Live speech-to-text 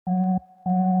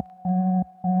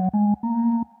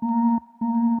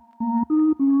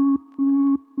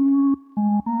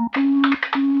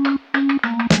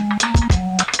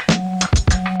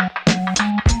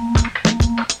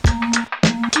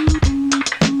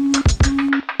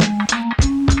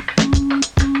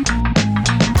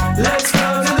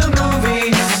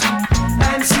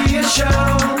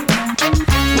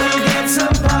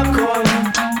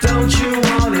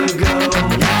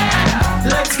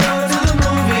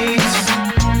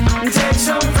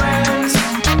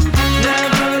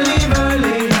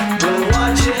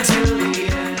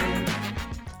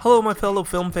Hello, my fellow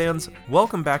film fans.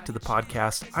 Welcome back to the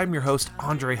podcast. I'm your host,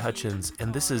 Andre Hutchins,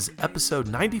 and this is episode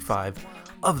 95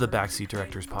 of the Backseat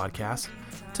Directors podcast.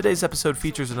 Today's episode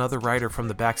features another writer from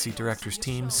the Backseat Directors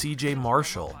team, CJ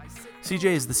Marshall. CJ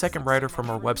is the second writer from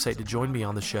our website to join me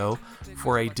on the show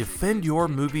for a Defend Your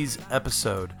Movies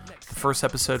episode. The first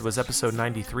episode was episode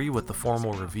 93 with the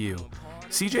formal review.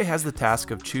 CJ has the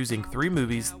task of choosing 3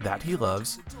 movies that he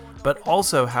loves, but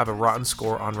also have a rotten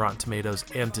score on Rotten Tomatoes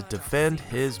and to defend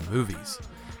his movies.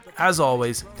 As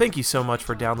always, thank you so much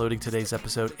for downloading today's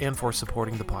episode and for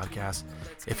supporting the podcast.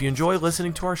 If you enjoy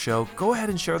listening to our show, go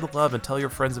ahead and share the love and tell your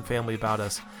friends and family about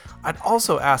us. I'd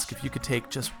also ask if you could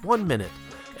take just 1 minute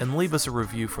and leave us a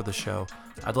review for the show.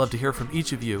 I'd love to hear from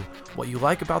each of you what you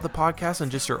like about the podcast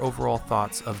and just your overall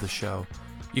thoughts of the show.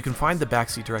 You can find the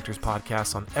Backseat Directors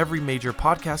podcast on every major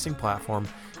podcasting platform,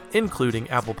 including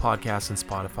Apple Podcasts and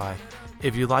Spotify.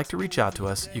 If you'd like to reach out to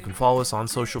us, you can follow us on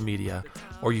social media,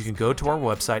 or you can go to our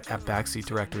website at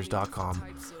backseatdirectors.com.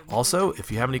 Also,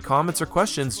 if you have any comments or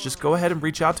questions, just go ahead and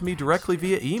reach out to me directly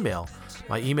via email.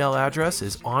 My email address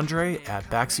is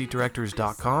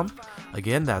andre@backseatdirectors.com.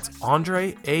 Again, that's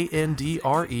Andre,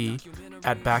 A-N-D-R-E,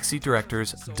 at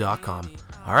backseatdirectors.com.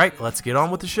 All right, let's get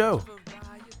on with the show.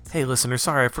 Hey listeners,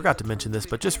 sorry I forgot to mention this,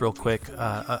 but just real quick,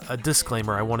 a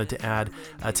disclaimer I wanted to add.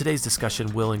 Today's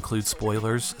discussion will include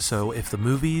spoilers, so if the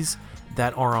movies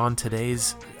that are on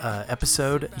today's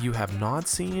episode you have not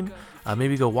seen,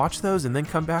 maybe go watch those and then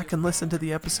come back and listen to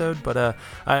the episode. But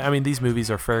I mean, these movies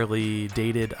are fairly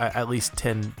dated, at least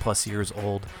 10 plus years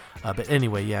old. But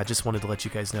anyway, yeah, just wanted to let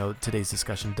you guys know today's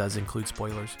discussion does include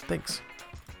spoilers. Thanks.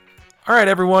 All right,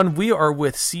 everyone, we are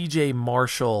with CJ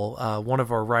Marshall, one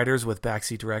of our writers with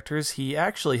Backseat Directors. He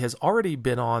actually has already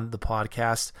been on the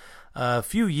podcast a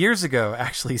few years ago,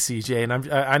 actually, CJ, and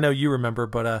I know you remember,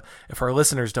 but if our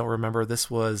listeners don't remember, this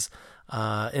was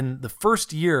in the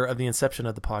first year of the inception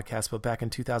of the podcast, but back in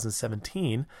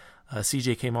 2017,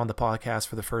 CJ came on the podcast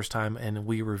for the first time, and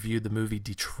we reviewed the movie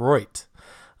Detroit.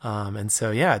 And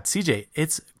so, yeah, CJ,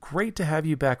 it's great to have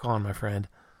you back on, my friend.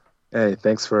 Hey,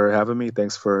 thanks for having me.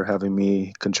 Thanks for having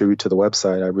me contribute to the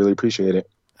website. I really appreciate it.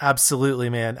 Absolutely,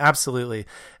 man. Absolutely.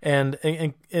 And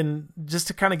just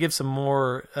to kind of give some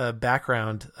more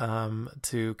background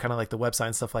to kind of like the website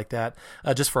and stuff like that,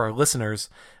 just for our listeners,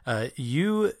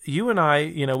 you and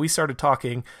I, we started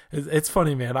talking. It's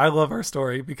funny, man. I love our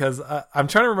story because I'm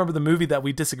trying to remember the movie that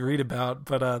we disagreed about,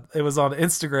 but it was on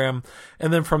Instagram.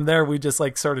 And then from there, we just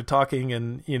like started talking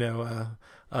and,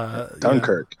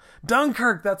 Dunkirk.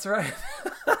 Dunkirk, that's right.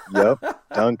 Yep,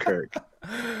 Dunkirk.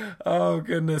 Oh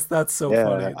goodness, that's so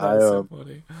funny. That's so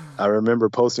funny. I remember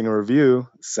posting a review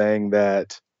saying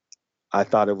that I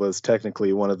thought it was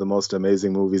technically one of the most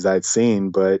amazing movies I'd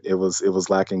seen, but it was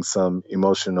lacking some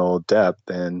emotional depth.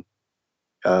 And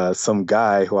some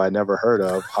guy who I never heard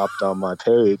of hopped on my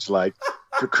page like,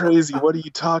 "You're crazy! What are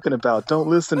you talking about? Don't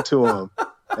listen to him."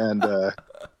 And I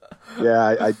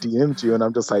DM'd you, and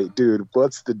I'm just like, dude,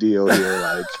 what's the deal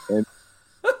here? Like,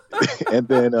 and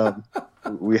then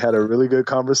we had a really good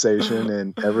conversation,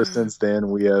 and ever since then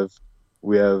we have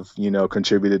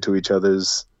contributed to each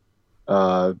other's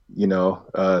I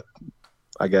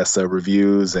guess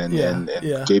reviews and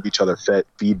gave each other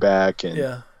feedback,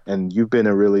 and you've been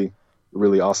a really,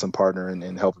 really awesome partner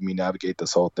in helping me navigate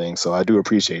this whole thing. So I do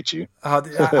appreciate you.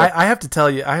 I have to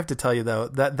tell you though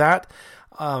that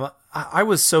I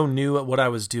was so new at what I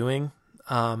was doing.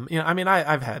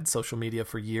 I've had social media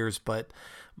for years, but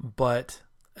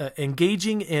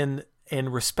engaging in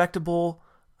respectable,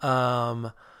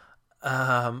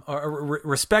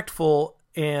 respectful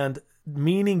and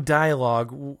meaning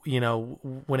dialogue,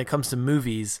 when it comes to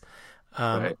movies,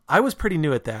 right. I was pretty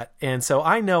new at that, and so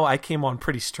I know I came on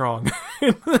pretty strong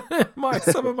in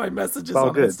some of my messages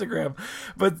on Instagram.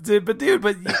 But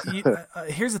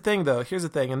here's the thing, though.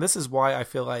 And this is why I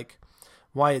feel like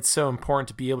why it's so important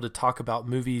to be able to talk about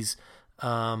movies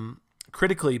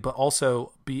critically, but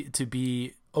also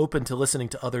be open to listening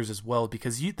to others as well,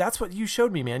 because that's what you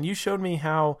showed me, man. You showed me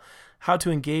how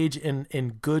to engage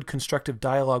in good constructive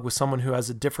dialogue with someone who has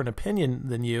a different opinion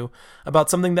than you about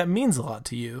something that means a lot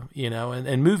to you,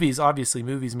 and movies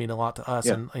mean a lot to us.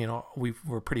 Yeah. And,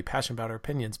 we're pretty passionate about our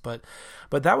opinions, but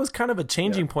that was kind of a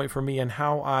changing point for me in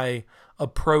how I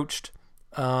approached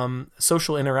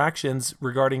social interactions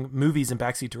regarding movies and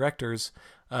Backseat Directors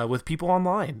with people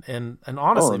online. And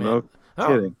honestly, man, no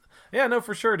kidding. Yeah, no,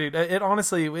 for sure, dude. It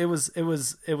honestly, it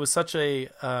was such a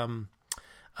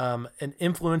an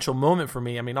influential moment for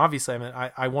me. I mean, obviously,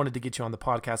 I wanted to get you on the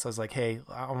podcast. I was like, hey,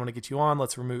 I want to get you on.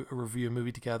 Let's review a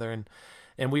movie together.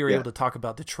 and we were able Yeah. to talk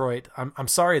about Detroit. I'm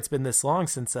sorry it's been this long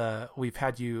since we've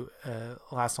had you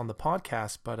last on the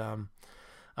podcast, but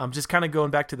just kind of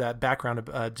going back to that background,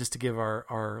 just to give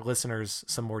our listeners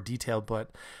some more detail.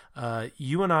 But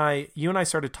you and I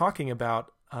started talking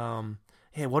about,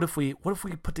 hey, what if we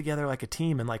put together like a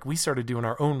team, and like we started doing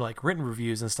our own like written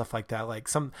reviews and stuff like that. Like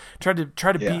try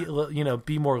to Yeah.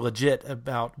 be more legit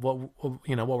about what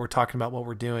we're talking about, what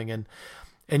we're doing,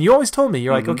 and you always told me,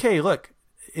 you're like, Hmm. okay, look,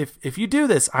 if you do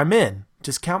this, I'm in.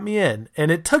 Just count me in.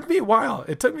 And it took me a while.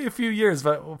 It took me a few years,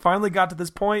 but finally got to this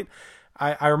point.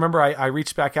 I remember I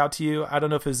reached back out to you. I don't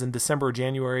know if it was in December or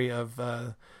January of,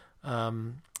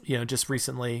 just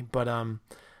recently, but, and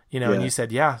Yeah. you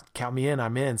said, yeah, count me in,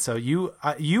 I'm in. So you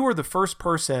were the first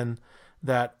person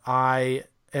that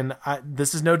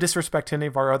this is no disrespect to any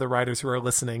of our other writers who are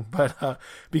listening, but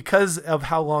because of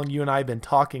how long you and I have been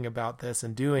talking about this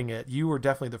and doing it, you were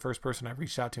definitely the first person I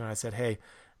reached out to, and I said, hey,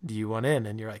 do you want in?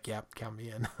 And you're like, yeah, count me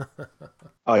in.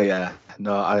 Oh yeah.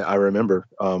 No, I remember.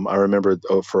 I remember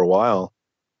for a while,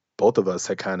 both of us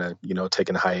had kind of,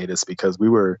 taken a hiatus because we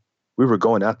were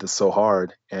going at this so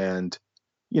hard, and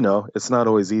it's not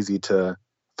always easy to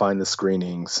find the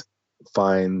screenings,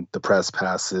 find the press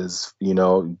passes,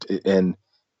 and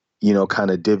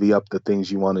kind of divvy up the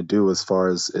things you want to do as far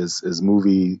as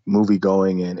movie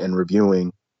going and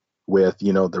reviewing with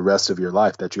the rest of your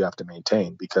life that you have to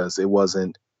maintain, because it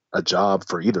wasn't a job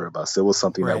for either of us. It was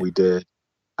something that Right. we did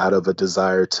out of a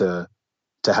desire to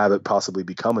have it possibly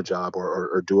become a job,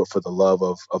 or do it for the love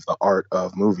of the art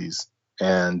of movies.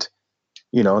 And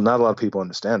not a lot of people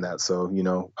understand that. So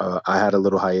I had a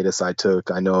little hiatus I took.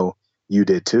 I know you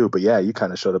did too, but yeah, you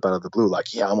kind of showed up out of the blue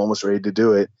like, yeah, I'm almost ready to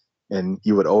do it. And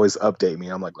you would always update me.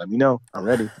 I'm like, let me know, I'm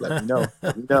ready, let me know,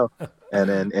 let me know.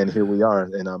 And here we are,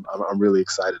 and I'm really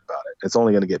excited about it. It's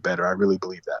only going to get better, I really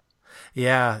believe that.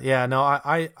 Yeah, yeah, no,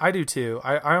 I do too.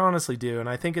 I honestly do, and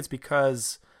I think it's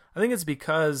because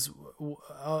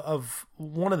of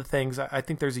one of the things. I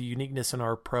think there's a uniqueness in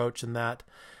our approach, and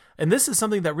this is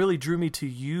something that really drew me to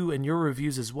you and your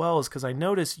reviews as well, is because I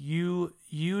noticed you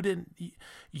didn't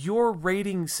your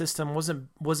rating system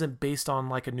wasn't based on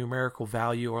like a numerical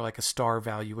value or like a star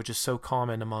value, which is so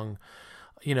common among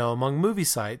movie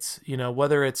sites,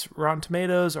 whether it's Rotten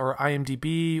Tomatoes or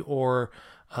IMDb or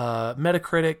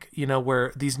Metacritic,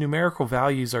 where these numerical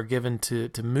values are given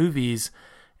to movies,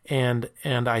 and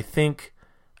I think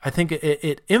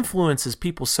it influences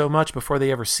people so much before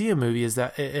they ever see a movie.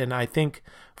 And I think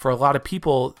for a lot of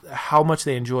people, how much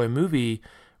they enjoy a movie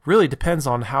really depends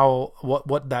on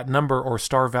what that number or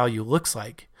star value looks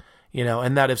like.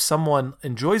 And that if someone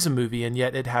enjoys a movie and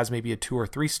yet it has maybe a 2 or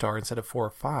 3 star instead of 4 or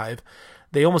 5,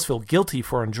 they almost feel guilty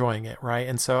for enjoying it, right?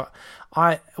 And so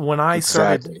when I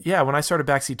started, Exactly. yeah, when I started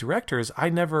Backseat Directors, I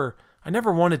never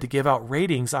wanted to give out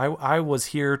ratings. I was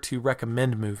here to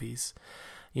recommend movies,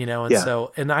 and Yeah.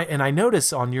 so I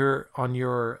notice on your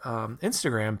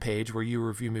Instagram page where you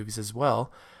review movies as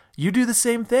well, you do the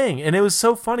same thing. And it was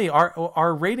so funny.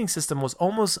 Our rating system was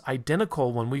almost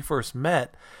identical when we first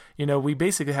met. We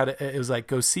basically it was like,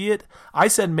 go see it. I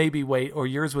said maybe wait, or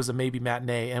yours was a maybe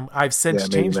matinee, and I've Yeah, since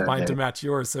maybe changed mine to matinee. match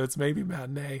yours, so it's maybe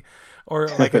matinee or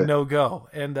like a no go.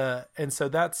 And so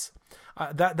that's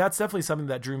definitely something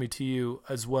that drew me to you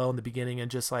as well in the beginning, and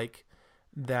just like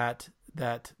that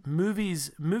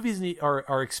movies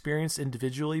are experienced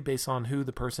individually based on who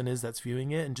the person is that's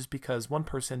viewing it, and just because one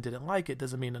person didn't like it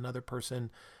doesn't mean another person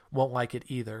won't like it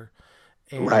either.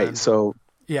 Right. And So,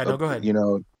 yeah, no, go ahead.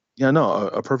 yeah, no,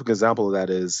 a perfect example of that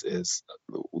is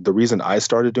the reason I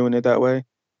started doing it that way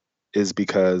is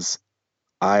because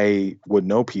I would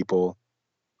know people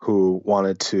who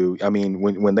wanted to. I mean,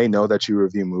 when they know that you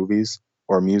review movies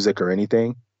or music or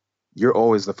anything, you're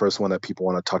always the first one that people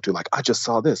want to talk to. Like, I just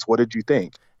saw this. What did you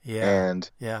think? Yeah, And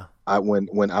yeah,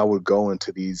 when I would go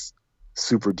into these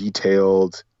super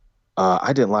detailed,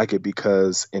 I didn't like it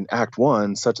because in Act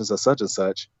One, such and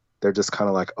such, they're just kind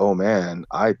of like, oh man,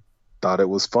 I thought it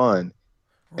was fun,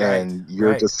 right, and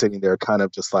you're right. just sitting there, kind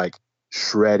of just like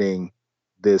shredding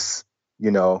this,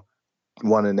 you know,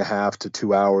 1.5 to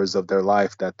 2 hours of their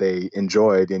life that they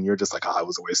enjoyed, and you're just like, oh, it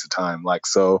was a waste of time. Like,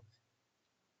 so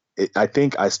I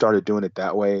think I started doing it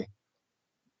that way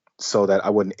so that I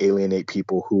wouldn't alienate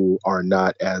people who are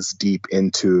not as deep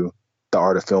into the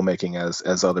art of filmmaking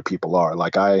as other people are.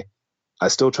 Like, I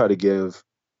still try to give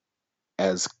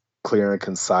as clear and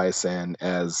concise and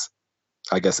as,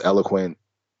 I guess, eloquent,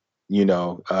 you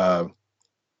know,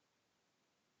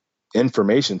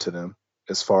 information to them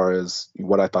as far as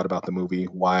what I thought about the movie.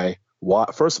 Why,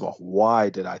 first of all, why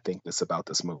did I think this about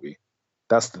this movie?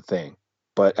 That's the thing.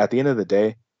 But at the end of the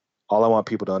day, all I want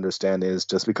people to understand is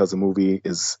just because a movie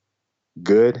is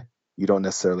good, you don't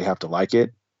necessarily have to like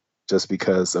it. Just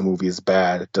because a movie is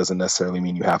bad doesn't necessarily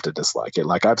mean you have to dislike it.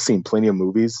 Like I've seen plenty of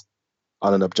movies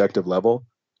on an objective level.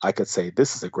 I could say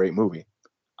this is a great movie.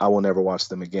 I will never watch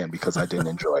them again because I didn't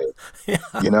enjoy it.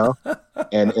 Yeah. You know,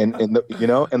 and the you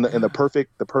know and the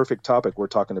perfect topic we're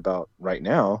talking about right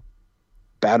now,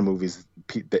 bad movies,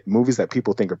 movies that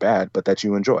people think are bad but that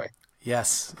you enjoy.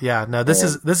 Yes. Yeah. No, And this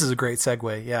is a great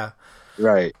segue. Yeah.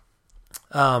 right.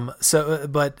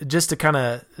 But just to kind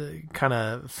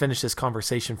of finish this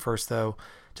conversation first, though,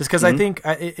 just because I Hmm. think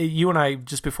you and I,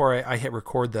 just before I hit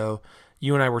record, though,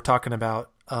 you and I were talking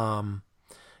about, kind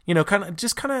of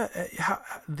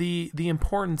the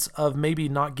importance of maybe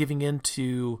not giving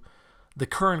into the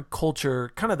current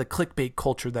culture, kind of the clickbait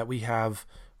culture that we have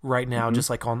right now, Hmm. just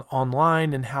like on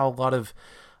online, and how a lot of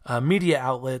media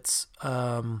outlets,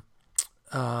 um,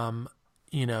 are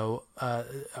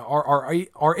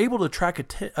able to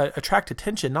attract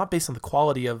attention, not based on the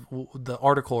quality of the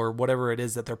article or whatever it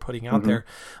is that they're putting out Hmm. there,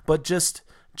 but just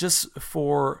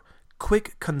for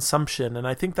quick consumption. And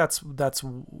I think that's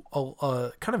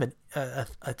a kind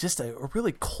of just a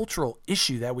really cultural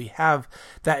issue that we have,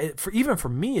 that even for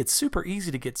me, it's super easy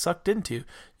to get sucked into.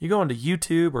 You go into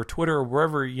YouTube or Twitter or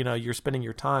wherever you're spending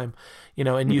your time, and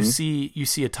Hmm. you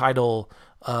see a title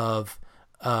of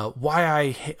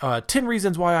 10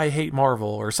 reasons why I hate Marvel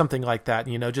or something like that.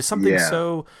 Just something Yeah.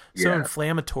 so Yeah.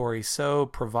 inflammatory, so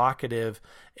provocative,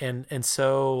 and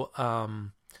so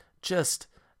just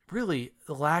really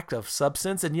lack of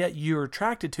substance, and yet you're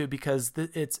attracted to it because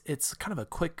it's kind of a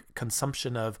quick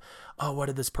consumption of, oh, what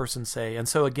did this person say? And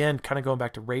so again, kind of going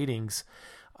back to ratings,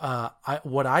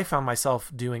 what I found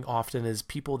myself doing often is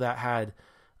people that had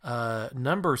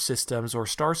number systems or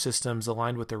star systems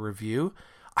aligned with their review,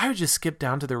 I would just skip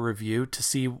down to the review to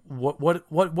see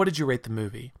what did you rate the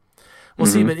movie. Well,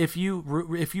 see, Hmm. but if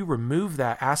you remove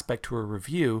that aspect to a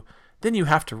review, then you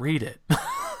have to read it.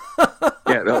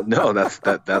 Yeah. No, no,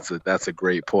 that's a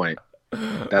great point.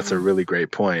 That's a really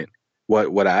great point.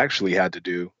 What I actually had to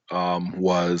do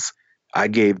was I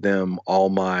gave them all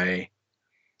my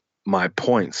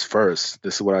points first.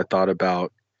 This is what I thought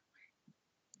about.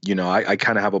 I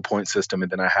kind of have a point system,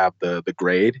 and then I have the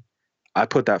grade. I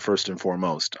put that first and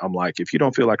foremost. I'm like, if you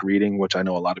don't feel like reading, which I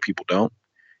know a lot of people don't,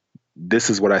 this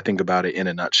is what I think about it in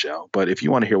a nutshell. But if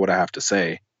you want to hear what I have to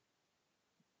say,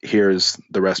 here's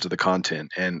the rest of the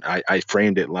content. And I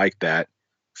framed it like that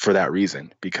for that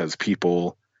reason, because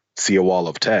people see a wall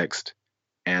of text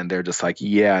and they're just like,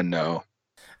 yeah, no,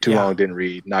 too Yeah, long, didn't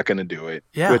read, not going to do it,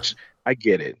 yeah, which I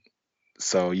get it.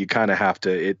 So you kind of have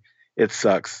to, it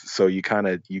sucks. So you kind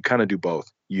of do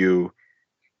both. You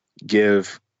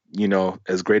give,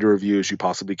 as great a review as you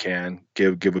possibly can,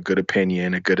 give a good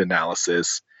opinion, a good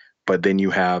analysis, but then you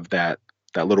have that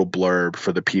little blurb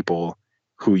for the people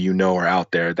who are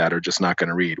out there that are just not going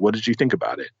to read. What did you think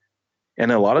about it?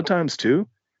 And a lot of times too,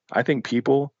 I think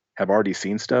people have already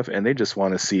seen stuff and they just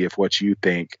want to see if what you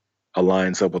think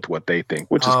aligns up with what they think,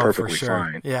 which is oh, for perfectly sure,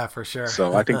 fine. yeah, for sure.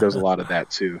 So I think there's a lot of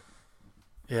that too.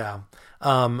 Yeah.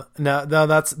 No,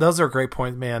 those are great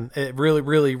points, man. It really,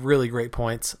 really, really great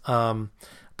points.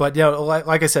 But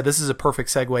like I said, this is a perfect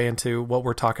segue into what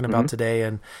we're talking Hmm. about today.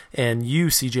 And you,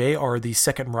 CJ, are the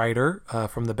second writer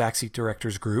from the Backseat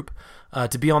Directors group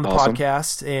to be on the Awesome.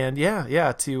 podcast, and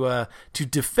to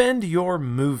defend your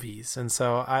movies. And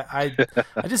so I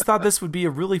just thought this would be a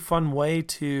really fun way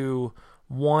to,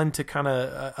 one, to kind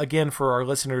of again, for our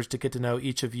listeners to get to know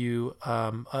each of you,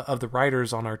 of the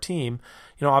writers on our team.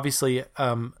 Obviously,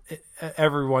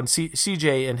 everyone,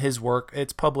 CJ and his work,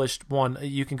 it's published. One,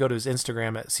 you can go to his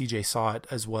Instagram at CJ Saw It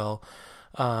as well,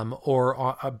 or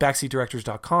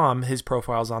backseatdirectors.com. His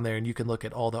profile's on there, and you can look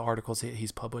at all the articles that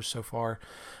he's published so far.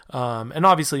 And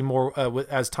obviously, more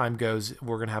as time goes,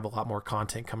 we're going to have a lot more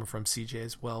content coming from CJ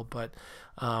as well. But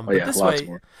Oh but yeah, this lots way,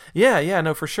 more. yeah,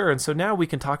 no, for sure. And so now we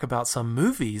can talk about some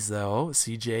movies, though,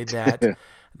 CJ,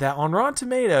 that on Rotten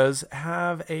Tomatoes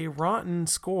have a rotten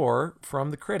score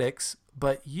from the critics,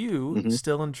 but you Hmm.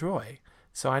 still enjoy.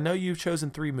 So I know you've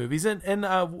chosen three movies, and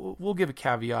we'll give a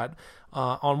caveat.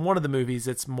 On one of the movies,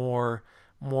 it's more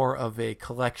of a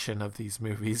collection of these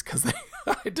movies, because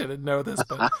I didn't know this,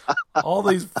 but all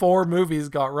these four movies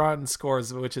got rotten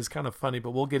scores, which is kind of funny,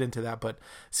 but we'll get into that. But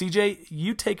CJ,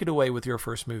 you take it away with your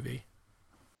first movie.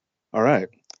 All right.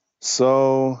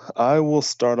 So I will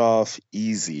start off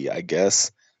easy, I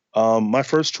guess. My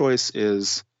first choice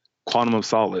is Quantum of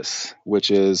Solace, which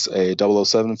is a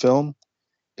 007 film.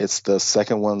 It's the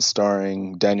second one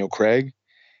starring Daniel Craig.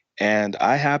 And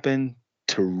I happen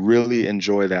to really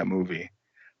enjoy that movie.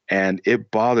 And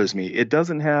it bothers me. It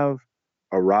doesn't have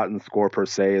a rotten score per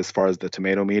se as far as the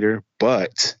tomato meter,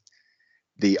 but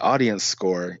the audience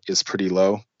score is pretty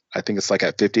low. I think it's like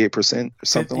at 58% or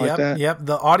something like Yep, that. yep.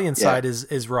 The audience Yeah, side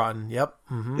is rotten. Yep.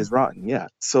 Mm-hmm. is rotten. Yeah.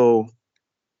 So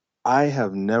I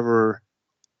have never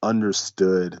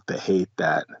understood the hate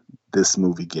that this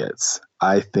movie gets.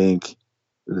 I think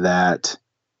that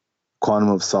Quantum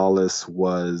of Solace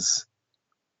was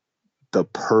the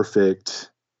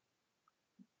perfect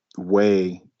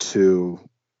way to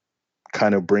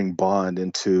kind of bring Bond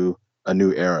into a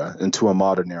new era, into a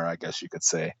modern era, I guess you could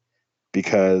say.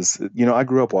 Because, I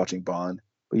grew up watching Bond,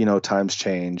 but, times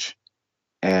change.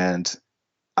 And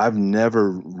I've never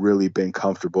really been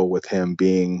comfortable with him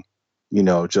being,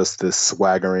 just this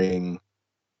swaggering,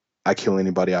 I kill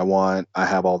anybody I want. I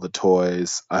have all the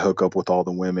toys. I hook up with all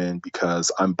the women because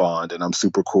I'm Bond and I'm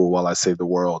super cool while I save the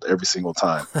world every single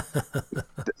time.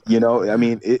 I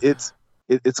mean, it's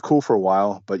cool for a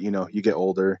while, but you get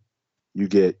older, you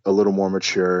get a little more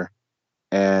mature,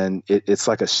 and it's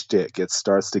like a shtick. It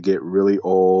starts to get really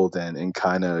old and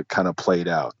kind of played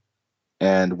out.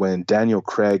 And when Daniel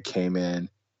Craig came in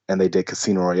and they did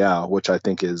Casino Royale, which I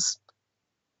think is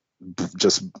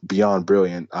just beyond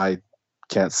brilliant. I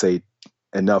can't say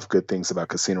enough good things about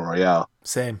Casino Royale.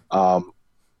 Same.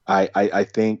 I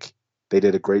think they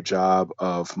did a great job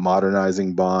of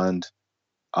modernizing Bond.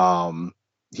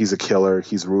 He's a killer.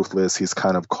 He's ruthless. He's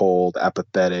kind of cold,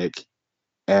 apathetic,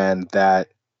 and that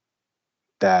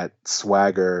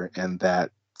swagger and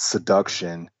that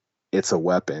seduction, it's a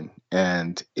weapon,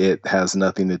 and it has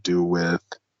nothing to do with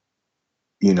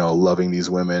loving these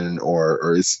women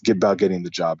or it's about getting the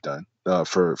job done,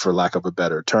 for lack of a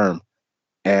better term.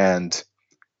 And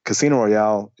Casino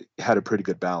Royale had a pretty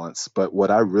good balance, but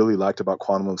what I really liked about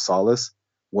Quantum of Solace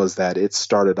was that it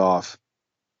started off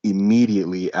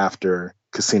immediately after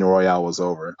Casino Royale was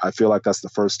over. I feel like that's the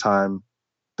first time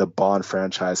the Bond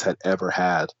franchise had ever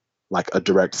had like a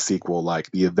direct sequel. Like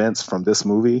the events from this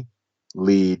movie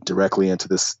lead directly into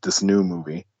this new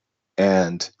movie.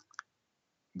 And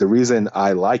the reason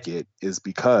I like it is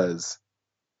because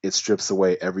it strips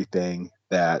away everything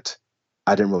that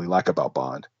I didn't really like about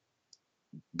Bond.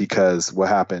 Because what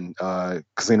happened,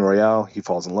 Casino Royale, he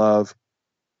falls in love.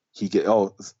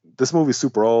 This movie's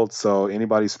super old, so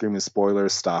anybody screaming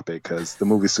spoilers, stop it, because the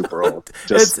movie's super old.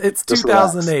 It's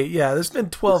 2008. Yeah, there's been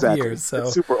 12 years, so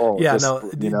it's super old. Yeah,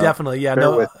 definitely. Yeah,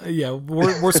 no, yeah,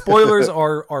 we're spoilers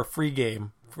are free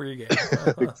game. Free game.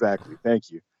 Exactly.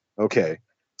 Thank you. Okay,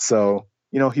 so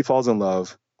he falls in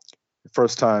love.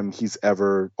 First time he's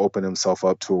ever opened himself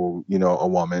up to a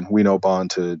woman. We know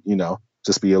Bond to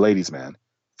just be a ladies' man.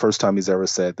 First time he's ever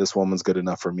said, "This woman's good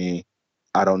enough for me.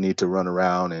 I don't need to run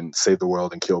around and save the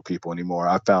world and kill people anymore.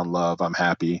 I found love. I'm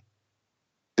happy."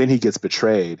 Then he gets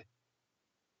betrayed,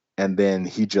 and then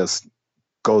he just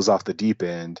goes off the deep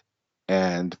end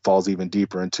and falls even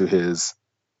deeper into his,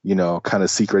 kind of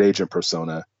secret agent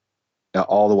persona. Now,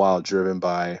 all the while driven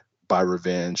by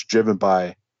revenge, driven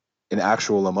by an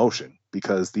actual emotion,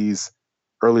 because these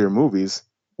earlier movies,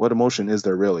 what emotion is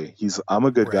there really? I'm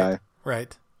a good guy.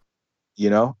 Right.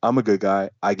 I'm a good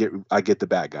guy. I get the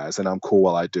bad guys and I'm cool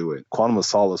while I do it. Quantum of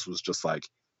Solace was just like,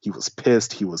 he was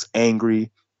pissed. He was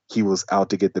angry. He was out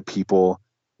to get the people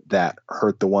that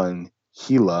hurt the one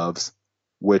he loves,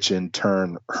 which in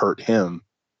turn hurt him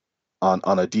on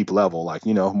a deep level, like,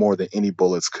 more than any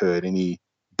bullets could, any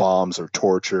bombs or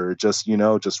torture, just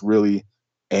really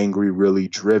angry, really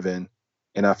driven.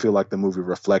 And I feel like the movie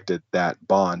reflected that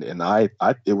Bond, and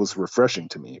it was refreshing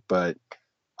to me. But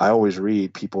I always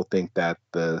read people think that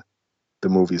the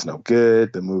movie's no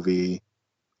good, the movie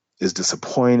is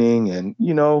disappointing, and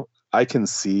I can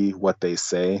see what they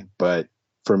say, but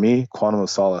for me, Quantum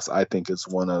of Solace, I think is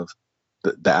one of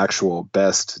the actual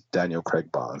best Daniel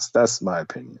Craig Bonds. That's my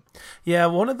opinion. Yeah,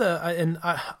 one of the, and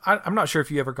I'm not sure if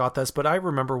you ever got this, but I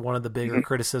remember one of the bigger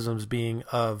criticisms being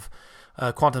of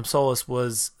Quantum Solace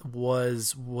was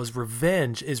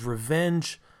revenge. Is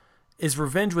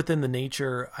revenge within the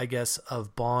nature, I guess,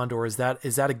 of Bond, or is that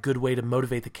a good way to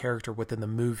motivate the character within the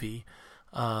movie?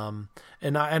 And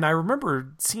I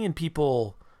remember seeing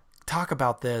people talk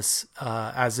about this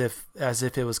as if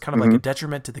it was kind of like a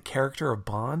detriment to the character of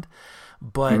Bond,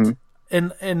 but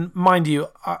and mind you,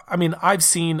 I mean,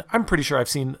 I'm pretty sure I've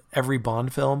seen every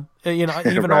Bond film, even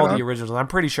right all the originals. I'm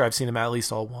pretty sure I've seen them at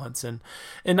least all once, and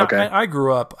okay. I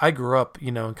grew up, in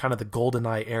kind of the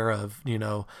GoldenEye era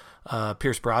of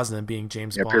Pierce Brosnan being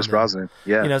James Bond. Pierce Brosnan.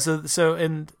 Yeah.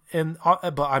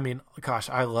 But I mean, gosh,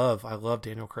 I love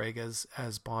Daniel Craig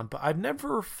as Bond, but I've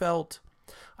never felt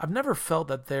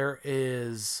that there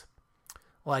is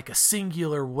like a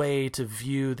singular way to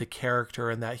view the character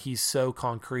and that he's so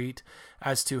concrete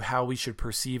as to how we should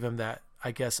perceive him that I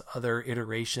guess other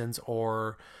iterations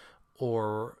or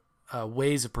or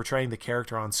ways of portraying the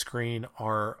character on screen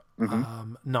are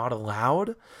not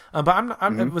allowed.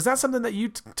 But was that something that you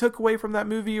took away from that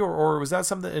movie, or was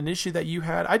that an issue that you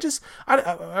had?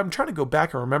 I'm trying to go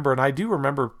back and remember, and I do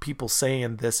remember people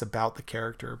saying this about the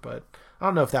character, but I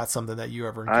don't know if that's something that you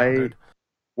ever encountered.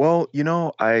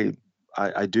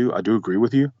 I do agree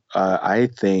with you. I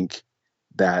think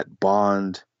that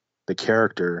Bond, the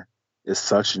character, is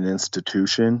such an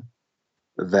institution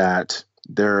that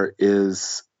there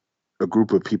is a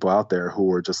group of people out there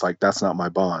who are just like, that's not my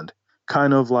Bond.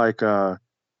 Kind of like,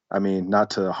 not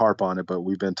to harp on it, but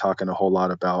we've been talking a whole lot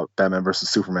about Batman versus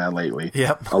Superman lately.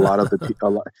 Yep. a lot of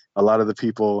the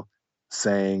people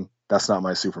saying, that's not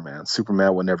my Superman.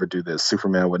 Superman would never do this.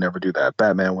 Superman would never do that.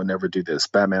 Batman would never do this.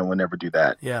 Batman would never do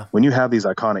that. Yeah. When you have these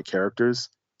iconic characters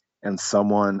and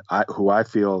someone who I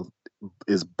feel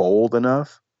is bold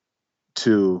enough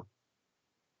to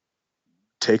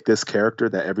take this character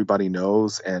that everybody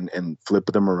knows and flip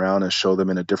them around and show them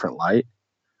in a different light,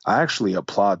 I actually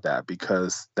applaud that,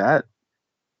 because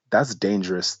that's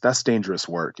dangerous. That's dangerous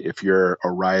work. If you're a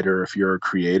writer, if you're a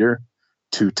creator,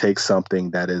 to take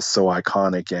something that is so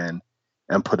iconic and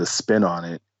put a spin on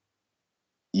it,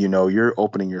 you're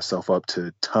opening yourself up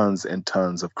to tons and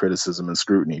tons of criticism and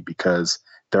scrutiny, because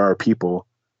there are people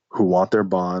who want their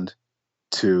Bond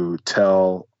to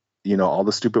tell, all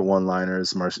the stupid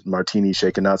one-liners, martini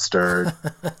shaken, not stirred,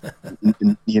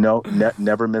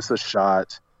 never miss a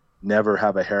shot, never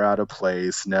have a hair out of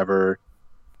place, never,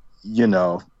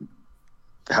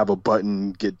 have a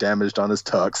button get damaged on his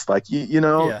tux. Like,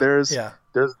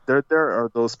 there are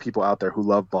those people out there who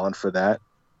love Bond for that.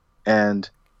 And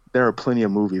there are plenty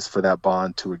of movies for that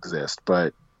Bond to exist.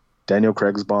 But Daniel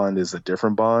Craig's Bond is a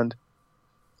different Bond.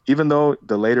 Even though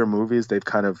the later movies, they've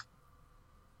kind of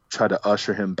tried to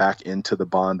usher him back into the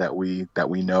Bond that we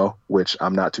know, which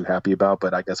I'm not too happy about,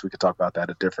 but I guess we could talk about that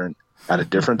at a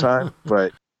different time.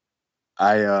 But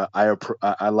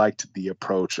I liked the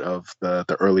approach of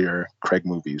the earlier Craig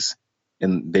movies,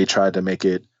 and they tried to make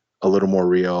it a little more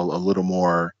real, a little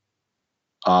more,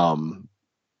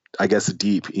 I guess,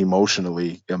 deep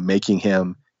emotionally, making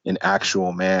him an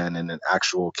actual man and an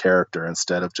actual character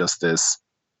instead of just this,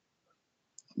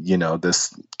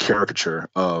 this caricature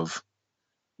of,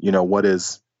 what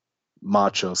is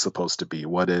macho supposed to be?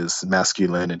 What is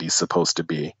masculinity supposed to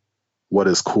be? What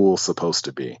is cool supposed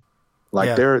to be?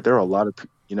 Like, there are a lot of,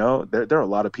 there are a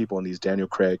lot of people in these Daniel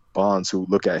Craig Bonds who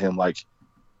look at him like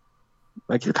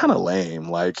you're kind of lame.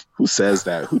 Like, who says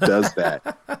that? Who does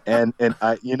that? and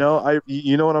I,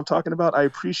 what I'm talking about? I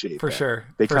appreciate for that. Sure.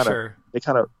 They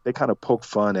kind of poke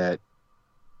fun at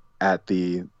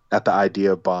the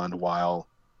idea of Bond while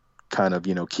kind of,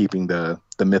 keeping the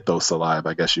mythos alive,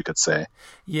 I guess you could say.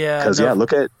 Yeah. Because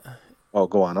look at. Oh,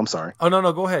 go on. I'm sorry. Oh,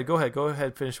 no. Go ahead.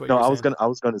 Finish what you're saying. I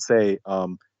was going to say,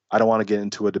 I don't want to get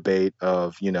into a debate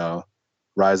of,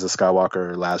 Rise of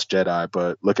Skywalker, Last Jedi,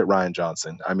 but look at Rian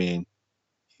Johnson. I mean,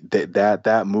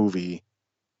 that movie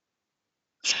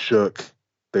shook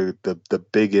the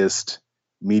biggest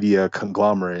media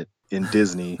conglomerate in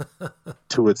Disney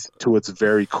to its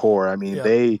very core. I mean,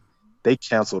 they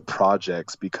canceled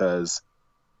projects because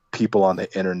people on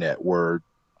the internet were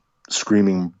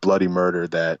screaming bloody murder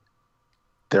that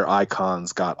their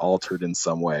icons got altered in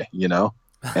some way,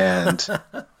 and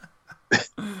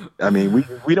I mean,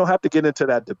 we don't have to get into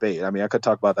that debate. I mean, I could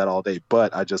talk about that all day,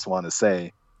 but I just want to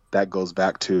say that goes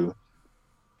back to,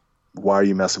 why are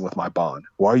you messing with my Bond?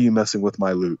 Why are you messing with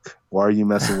my Luke? Why are you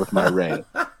messing with my Rey?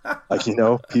 Like,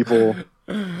 people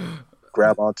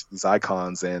grab onto these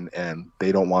icons and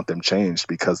they don't want them changed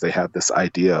because they have this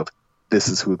idea of, this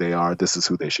is who they are, this is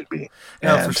who they should be.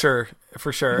 No,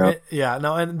 for sure. And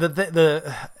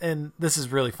and this is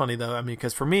really funny though. I mean,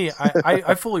 because for me,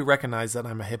 I fully recognize that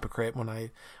I'm a hypocrite when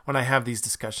I have these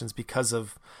discussions, because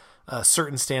of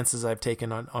certain stances I've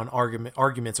taken on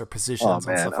arguments or positions. Oh, on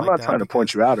man, stuff I'm like not that, trying to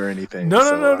point you out or anything.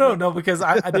 No, because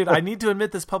I need to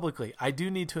admit this publicly. I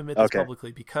do need to admit this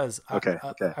publicly, because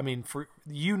I mean, for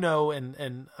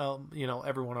and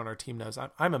everyone on our team knows,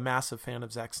 I'm a massive fan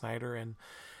of Zack Snyder and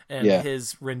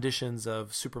his renditions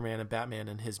of Superman and Batman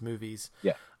in his movies.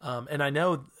 Yeah. And I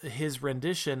know his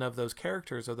rendition of those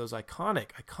characters, or those iconic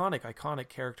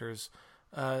characters,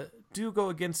 do go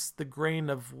against the grain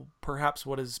of perhaps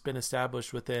what has been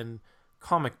established within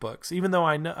comic books. Even though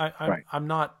I know I'm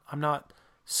not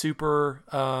super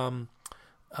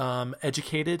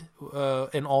educated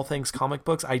in all things comic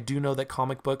books, I do know that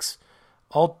comic books,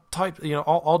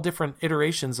 all different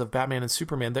iterations of Batman and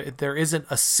Superman, there isn't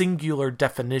a singular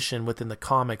definition within the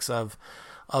comics of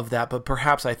that, but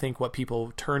perhaps I think what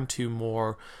people turn to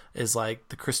more is like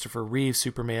the Christopher Reeve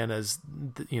Superman as,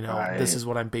 this is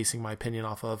what I'm basing my opinion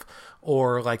off of,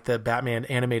 or like the Batman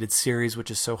animated series,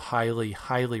 which is so highly,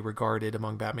 highly regarded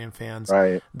among Batman fans,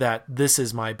 Right. that this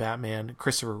is my Batman.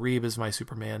 Christopher Reeve is my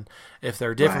Superman. If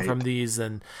they're different from these,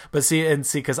 then,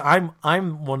 because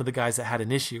I'm one of the guys that had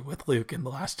an issue with Luke in The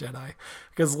Last Jedi,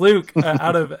 because Luke,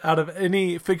 out of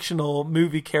any fictional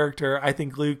movie character, I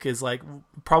think Luke is like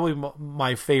probably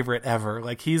my favorite ever.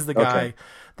 Like he's the guy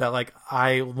that like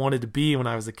I wanted to be when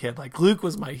I was a kid. Like Luke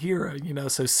was my hero,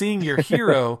 so seeing your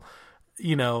hero,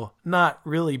 not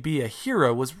really be a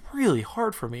hero was really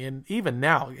hard for me. And even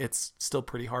now it's still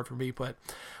pretty hard for me, but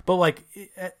like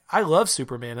I love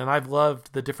Superman, and I've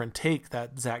loved the different take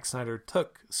that Zack Snyder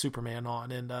took Superman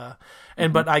on.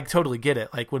 And but I totally get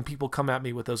it. Like when people come at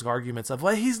me with those arguments of,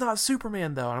 well, he's not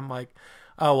Superman though. And I'm like,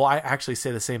 oh, well, I actually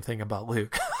say the same thing about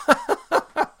Luke.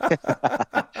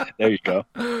 There you go.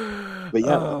 But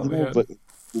yeah, but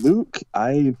Luke,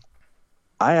 I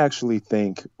actually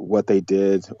think what they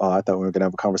did. Oh, I thought we were gonna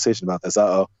have a conversation about this.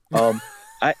 I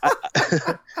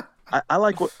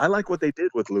like what they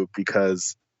did with Luke,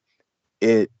 because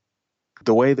the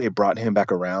way they brought him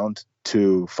back around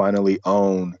to finally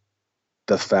own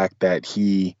the fact that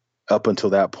he, up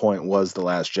until that point, was the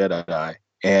last Jedi,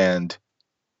 and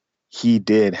he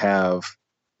did have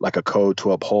like a code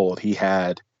to uphold. He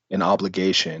had an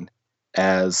obligation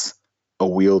as a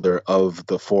wielder of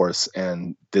the Force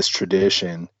and this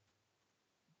tradition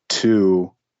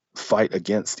to fight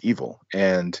against evil,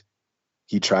 and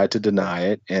he tried to deny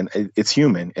it, and it's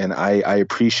human. And I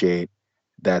appreciate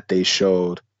that they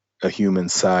showed a human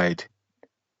side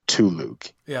to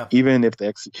Luke, even if the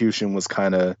execution was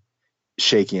kind of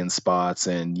shaky in spots,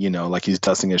 and like he's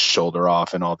dusting his shoulder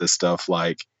off and all this stuff.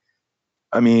 Like,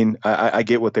 I mean, I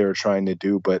get what they were trying to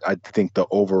do, but I think the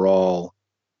overall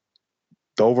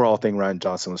thing Rian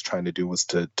Johnson was trying to do was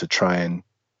to try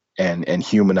and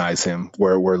humanize him,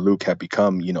 where Luke had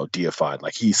become, deified.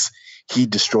 Like he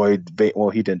destroyed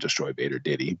he didn't destroy Vader,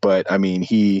 did he? But I mean,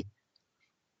 he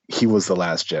was the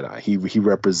last Jedi. He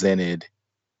represented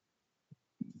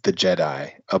the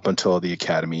Jedi up until the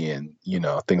Academy, and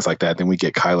things like that. Then we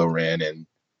get Kylo Ren, and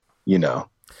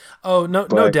Oh, no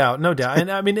doubt.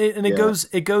 And I mean,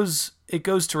 it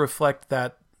goes to reflect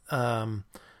that,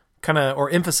 kind of, or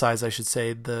emphasize, I should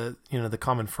say, the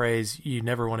common phrase, you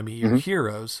never want to meet your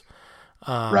heroes.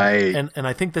 Right. And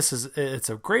I think it's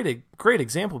a great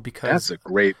example, because that's a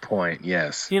great point.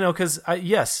 Yes. Because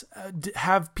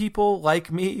have people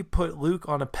like me put Luke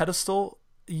on a pedestal?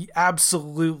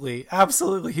 Absolutely.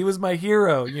 He was my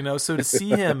hero, so to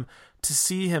see him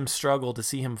struggle, to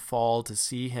see him fall, to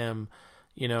see him,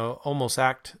 almost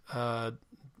act, I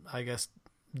guess,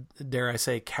 dare I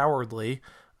say, cowardly.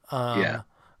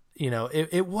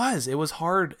 It was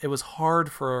hard. It was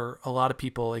hard for a lot of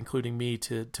people, including me,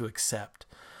 to accept.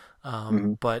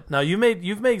 But now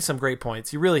you've made some great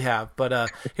points. You really have.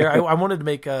 But here I wanted to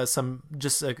make a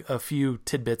few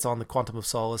tidbits on the Quantum of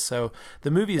Solace. So the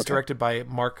movie is directed by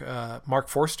Mark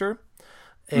Forster.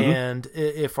 And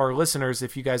if our listeners,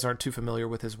 if you guys aren't too familiar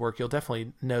with his work, you'll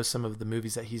definitely know some of the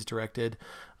movies that he's directed.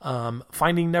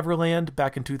 Finding Neverland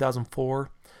back in 2004.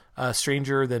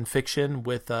 Stranger Than Fiction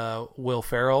with Will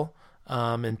Ferrell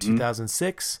in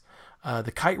 2006.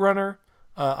 The Kite Runner.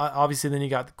 Obviously, then you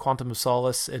got the Quantum of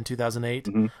Solace in 2008.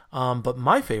 But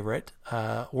my favorite,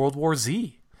 World War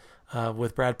Z,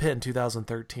 with Brad Pitt in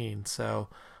 2013. So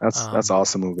that's an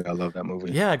awesome movie. I love that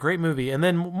movie. Yeah, great movie. And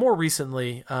then more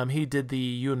recently, he did the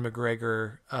Ewan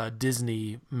McGregor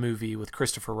Disney movie with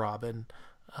Christopher Robin.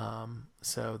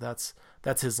 So that's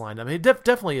his lineup. He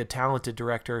definitely a talented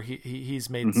director. He's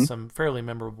made some fairly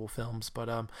memorable films, but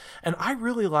and I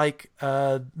really like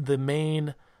the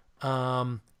main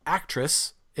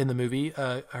actress in the movie.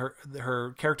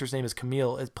 Her character's name is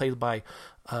Camille. It's played by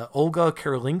Olga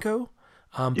Kurylenko.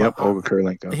 Olga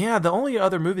Kurylenko. Yeah, the only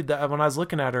other movie that when I was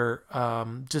looking at her, I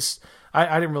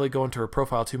didn't really go into her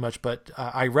profile too much, but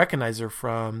I recognize her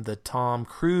from the Tom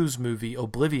Cruise movie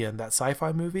Oblivion, that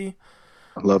sci-fi movie.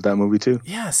 I love that movie too.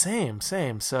 Yeah, same.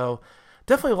 So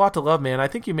definitely a lot to love, man. I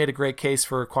think you made a great case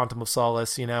for Quantum of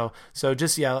Solace, So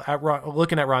just,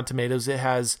 looking at Rotten Tomatoes, it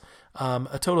has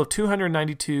a total of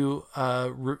 292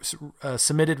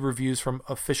 submitted reviews from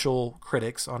official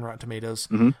critics on Rotten Tomatoes,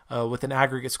 with an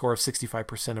aggregate score of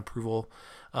 65% approval.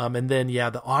 And then,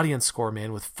 the audience score,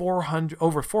 man, with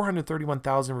over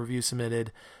 431,000 reviews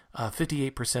submitted,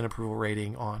 58% approval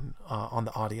rating on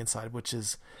the audience side, which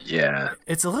is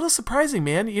it's a little surprising,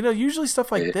 man. Usually stuff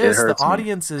like this, the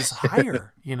audience is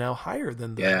higher, higher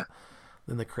than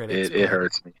the critics. It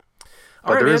hurts me.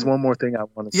 But there is one more thing I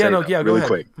want to say, really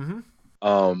quick.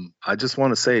 I just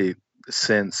want to say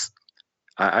since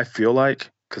I feel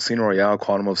like Casino Royale,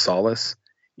 Quantum of Solace,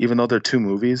 even though they're two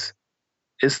movies,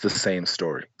 it's the same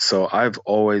story. So I've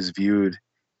always viewed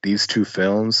these two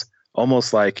films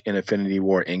almost like an Infinity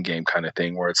War Endgame kind of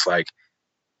thing, where it's like,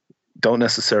 don't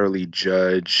necessarily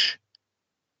judge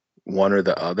one or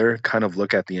the other, kind of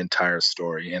look at the entire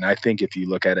story. And I think if you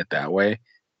look at it that way,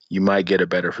 you might get a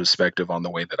better perspective on the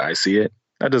way that I see it.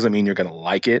 That doesn't mean you're going to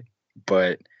like it,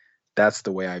 but that's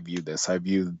the way I view this. I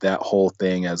view that whole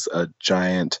thing as a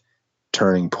giant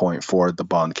turning point for the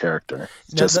Bond character,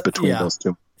 just between those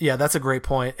two. Yeah, that's a great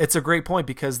point. It's a great point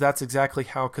because that's exactly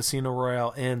how Casino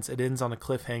Royale ends. It ends on a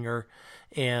cliffhanger,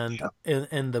 and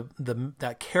the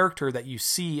that character that you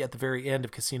see at the very end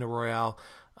of Casino Royale,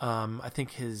 I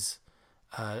think his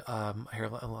here,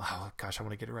 oh gosh, I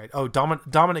want to get it right. Oh,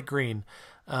 Dominic Green.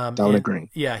 Dominic Green.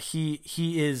 Yeah, he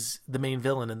is the main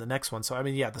villain in the next one. So I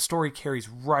mean, yeah, the story carries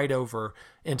right over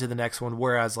into the next one,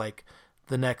 whereas like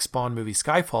the next Bond movie,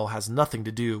 Skyfall, has nothing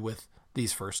to do with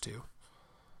these first two.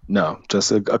 No,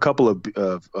 just a couple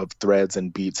of threads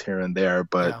and beats here and there,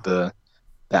 but the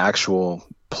actual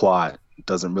plot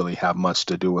doesn't really have much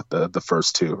to do with the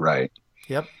first two, right?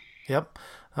 Yep.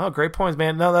 Oh, great points,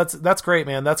 man. No, that's great,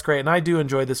 man. That's great, and I do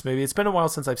enjoy this movie. It's been a while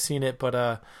since I've seen it, but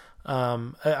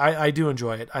I do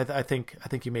enjoy it. I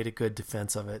think you made a good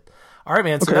defense of it. All right,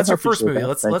 man. So that's your first movie.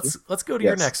 Let's go to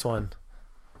your next one.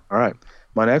 All right,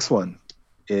 my next one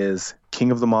is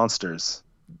King of the Monsters,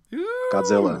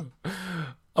 Godzilla.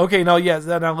 Okay, now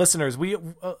listeners, we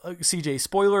CJ,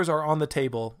 spoilers are on the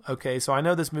table. Okay, so I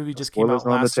know this movie just came out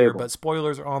last year, but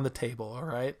spoilers are on the table. All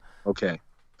right. Okay.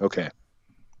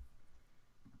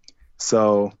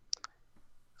 So,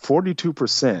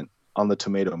 42% on the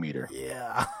tomato meter.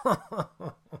 Yeah.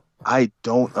 I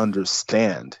don't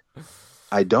understand.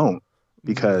 I don't,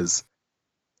 because,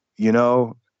 you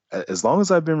know, as long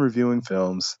as I've been reviewing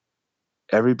films,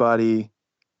 everybody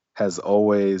has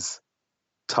always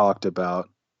talked about,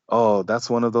 oh, that's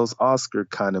one of those Oscar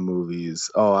kind of movies.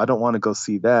 Oh, I don't want to go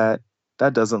see that.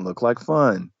 That doesn't look like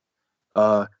fun.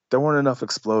 There weren't enough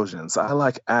explosions. I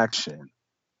like action.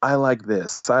 I like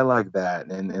this. I like that.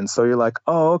 And so you're like,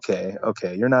 oh, okay.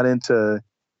 You're not into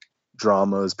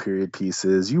dramas, period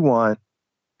pieces. You want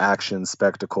action,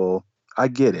 spectacle. I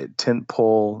get it.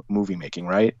 Tentpole movie making,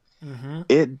 right? Mm-hmm.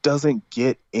 It doesn't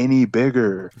get any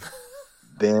bigger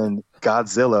than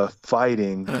Godzilla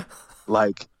fighting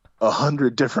like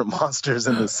 100 different monsters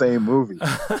in the same movie.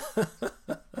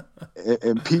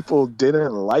 And people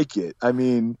didn't like it. I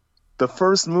mean, the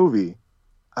first movie,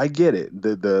 I get it.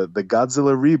 The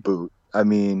Godzilla reboot. I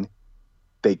mean,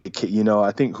 I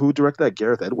think who directed that?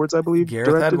 Gareth Edwards, I believe.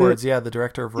 Gareth Edwards, the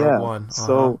director of Rogue One.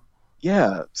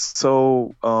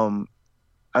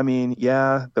 I mean,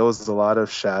 there was a lot of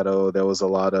shadow. There was a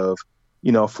lot of,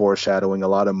 foreshadowing, a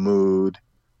lot of mood,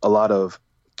 a lot of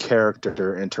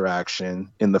character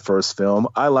interaction in the first film.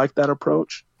 I like that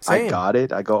approach. Same. I got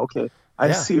it. I go, okay,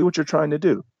 I see what you're trying to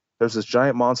do. There's this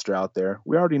giant monster out there.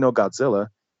 We already know Godzilla.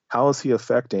 How is he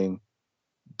affecting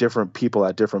different people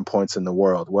at different points in the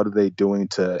world? What are they doing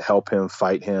to help him,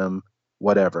 fight him,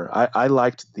 whatever? I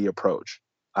liked the approach.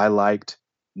 I liked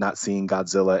not seeing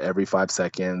Godzilla every 5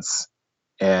 seconds.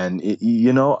 And,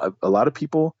 a lot of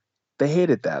people, they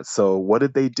hated that. So what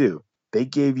did they do? They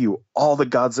gave you all the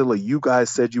Godzilla you guys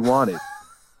said you wanted.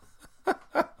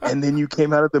 And then you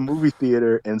came out of the movie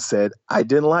theater and said, I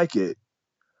didn't like it.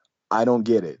 I don't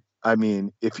get it. I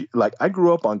mean, I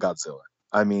grew up on Godzilla.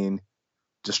 I mean,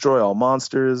 destroy all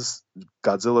monsters,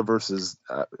 Godzilla versus,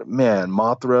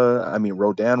 Mothra. I mean,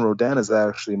 Rodan. Rodan is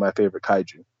actually my favorite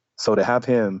kaiju. So to have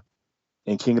him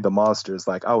in King of the Monsters,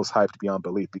 I was hyped beyond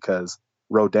belief because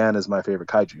Rodan is my favorite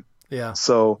kaiju. Yeah.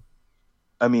 So,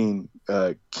 I mean,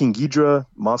 King Ghidorah,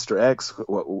 Monster X,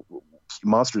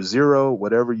 Monster Zero,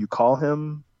 whatever you call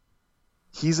him,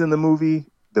 he's in the movie.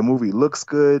 The movie looks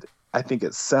good. I think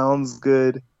it sounds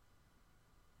good.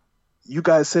 You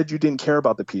guys said you didn't care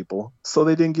about the people, so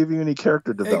they didn't give you any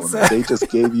character development. Exactly. They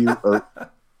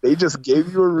just gave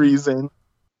you a reason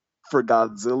for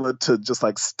Godzilla to just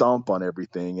stomp on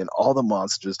everything and all the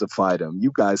monsters to fight him.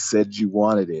 You guys said you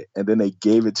wanted it, and then they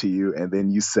gave it to you, and then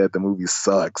you said the movie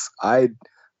sucks. I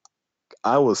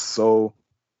was so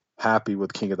happy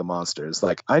with King of the Monsters.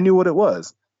 I knew what it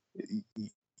was.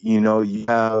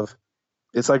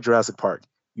 It's like Jurassic Park.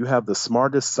 You have the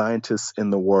smartest scientists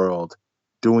in the world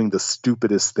doing the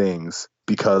stupidest things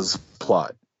because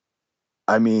plot.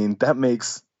 I mean, that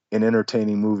makes an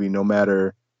entertaining movie no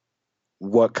matter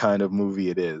what kind of movie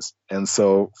it is. And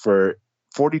so for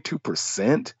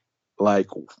 42%,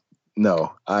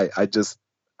 no, I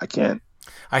can't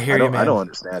I hear you, man. I don't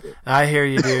understand it. I hear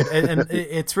you, dude. And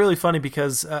it's really funny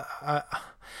because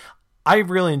I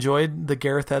really enjoyed the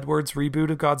Gareth Edwards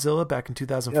reboot of Godzilla back in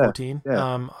 2014.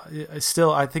 Yeah.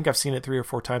 Still, I think I've seen it 3 or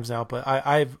 4 times now, but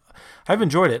I've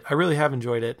enjoyed it. I really have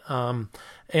enjoyed it.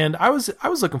 And I was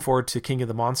looking forward to King of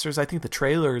the Monsters. I think the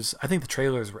trailers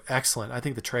were excellent. I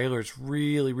think the trailers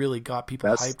really, really got people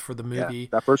hyped for the movie. Yeah,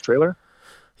 that first trailer.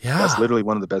 Yeah, that's literally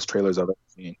one of the best trailers I've ever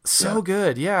seen. So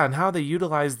good, yeah, and how they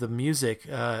utilize the music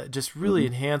just really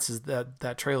enhances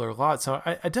that trailer a lot. So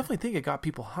I definitely think it got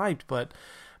people hyped, but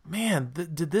man,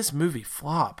 did this movie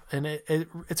flop, and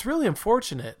it's really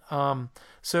unfortunate.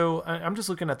 So I'm just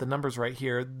looking at the numbers right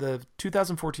here. The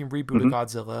 2014 reboot of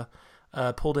Godzilla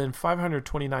pulled in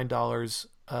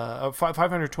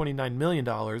 $529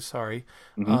 million. Sorry,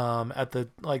 at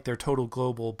their total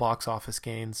global box office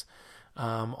gains.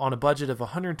 On a budget of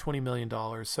 $120 million.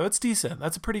 So it's decent.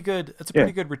 That's a pretty good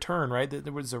return, right?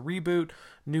 There was a reboot,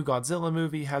 new Godzilla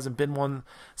movie. Hasn't been one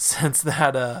since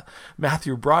that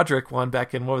Matthew Broderick one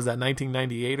back in, what was that,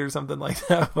 1998 or something like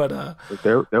that. But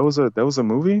there was a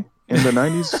movie in the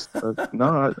 90s.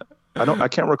 No, I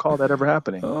can't recall that ever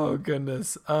happening. Oh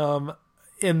goodness.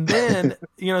 And then,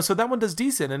 so that one does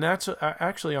decent, and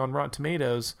actually on Rotten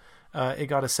Tomatoes, it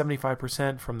got a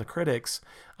 75% from the critics.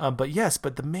 But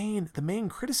the main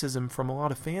criticism from a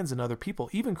lot of fans and other people,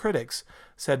 even critics,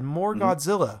 said more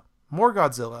Godzilla,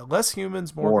 less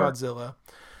humans, more Godzilla.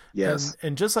 Yes.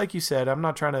 And just like you said, I'm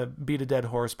not trying to beat a dead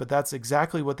horse, but that's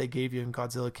exactly what they gave you in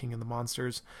Godzilla King of the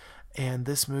Monsters. And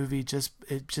this movie just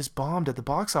bombed at the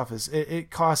box office.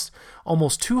 It cost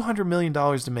almost $200 million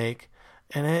to make,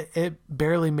 and it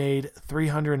barely made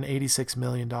 $386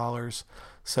 million.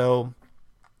 So,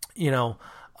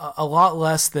 a lot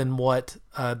less than what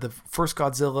the first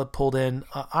Godzilla pulled in.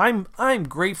 I'm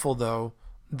grateful though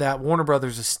that Warner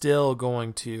Brothers is still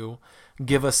going to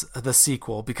give us the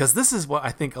sequel, because this is what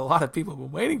I think a lot of people have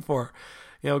been waiting for.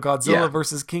 Godzilla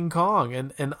versus King Kong,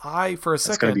 and I for a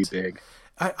second, it's gonna be big.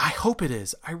 I hope it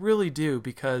is. I really do,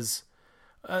 because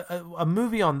a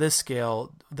movie on this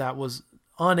scale that was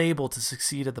unable to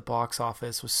succeed at the box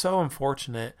office was so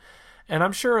unfortunate. And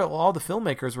I'm sure all the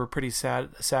filmmakers were pretty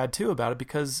sad too about it,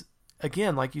 because,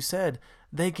 again, like you said,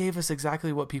 they gave us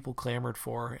exactly what people clamored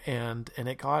for, and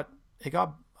it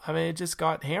just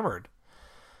got hammered.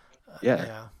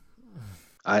 Yeah.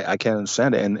 I can't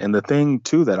understand it. And the thing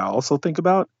too that I also think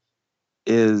about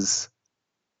is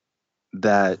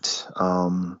that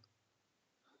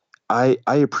I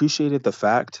appreciated the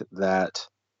fact that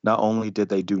not only did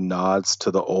they do nods to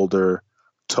the older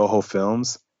Toho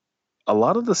films, a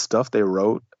lot of the stuff they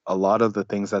wrote, a lot of the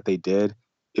things that they did,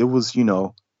 it was,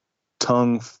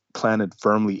 tongue planted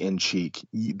firmly in cheek.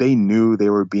 They knew they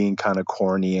were being kind of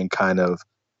corny and kind of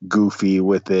goofy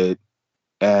with it.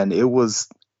 And it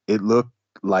looked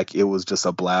like it was just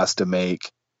a blast to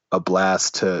make, a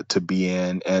blast to be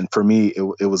in. And for me,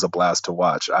 it was a blast to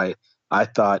watch. I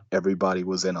thought everybody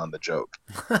was in on the joke,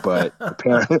 but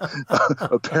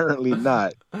apparently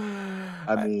not.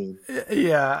 I mean,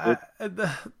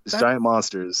 it's giant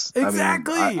monsters.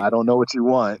 Exactly. I mean, I don't know what you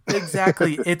want.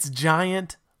 Exactly. It's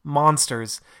giant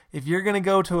monsters. If you're going to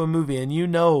go to a movie and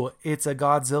it's a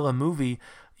Godzilla movie,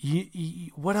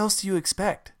 what else do you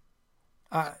expect?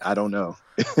 I don't know.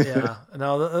 Yeah.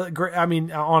 No, I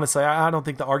mean, honestly, I don't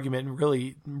think the argument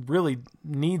really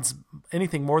needs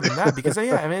anything more than that, because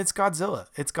it's Godzilla.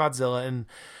 It's Godzilla, and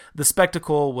the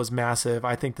spectacle was massive.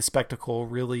 I think the spectacle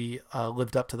really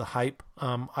lived up to the hype.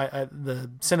 The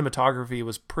cinematography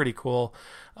was pretty cool.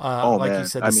 Like you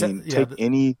said,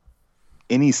 take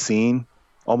any scene,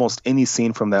 almost any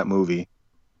scene from that movie,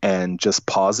 and just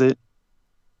pause it.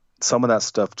 Some of that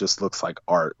stuff just looks like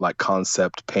art, like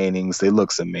concept paintings. It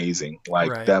looks amazing.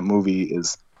 That movie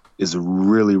is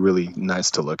really, really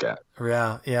nice to look at.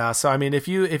 Yeah. So I mean, if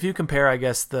you compare, I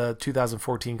guess, the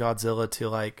 2014 Godzilla to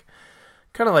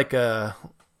kind of like a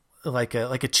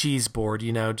cheese board,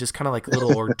 just kind of like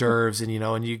little hors d'oeuvres,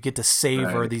 and you get to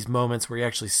savor these moments where you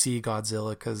actually see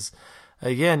Godzilla, because,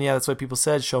 again, that's what people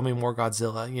said, show me more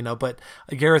Godzilla, but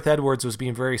Gareth Edwards was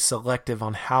being very selective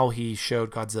on how he showed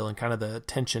Godzilla and kind of the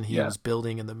tension he was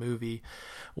building in the movie,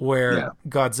 where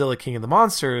Godzilla King of the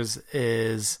Monsters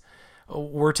is,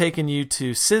 we're taking you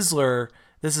to Sizzler.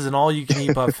 This is an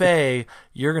all-you-can-eat buffet.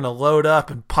 You're going to load up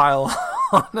and pile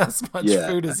on as much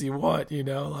food as you want,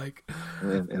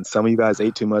 And some of you guys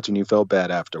ate too much and you felt bad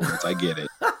afterwards. I get it.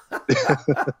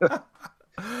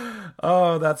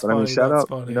 Oh, that's funny. Shout out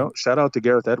to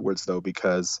Gareth Edwards though,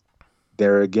 because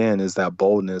there again is that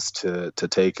boldness to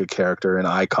take a character, an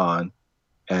icon,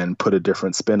 and put a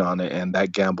different spin on it, and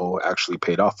that gamble actually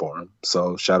paid off for him.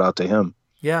 So shout out to him.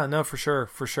 Yeah, no, for sure,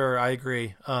 for sure. I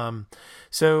agree.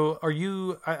 So are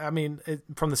you, I mean,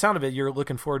 from the sound of it, you're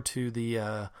looking forward to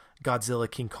the Godzilla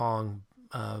King Kong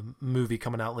movie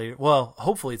coming out later. Well,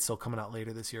 hopefully it's still coming out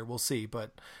later this year. We'll see,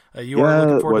 but you are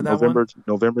looking Yeah, forward to what that one?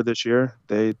 November this year?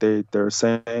 They're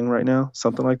saying right now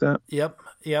something like that. Yep,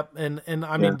 yep. And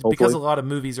I Yeah, mean, because a hopefully. lot of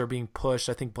movies are being pushed,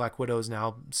 I think Black Widow is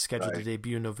now scheduled to Right.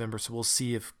 debut in November, so we'll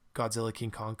see if Godzilla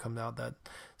King Kong comes out that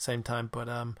same time. But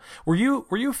were you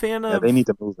a fan Yeah, they of? need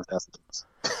to move the festivals.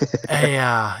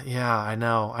 Yeah, yeah, I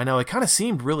know. It kind of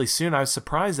seemed really soon. I was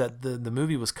surprised that the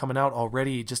movie was coming out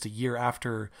already just a year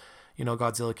after,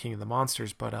 Godzilla King of the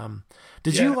Monsters. But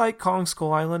did you Yeah, like Kong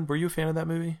Skull Island? Were you a fan of that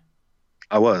movie?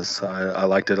 I was. I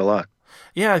liked it a lot.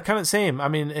 Yeah, kind of same. I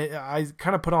mean, I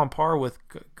kind of put on par with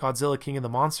Godzilla King of the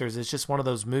Monsters. It's just one of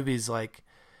those movies like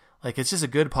it's just a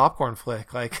good popcorn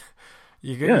flick. Like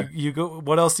Yeah, you go.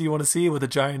 What else do you want to see with a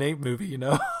giant ape movie?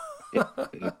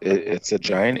 it's a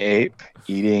giant ape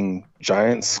eating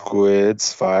giant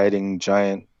squids, fighting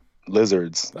giant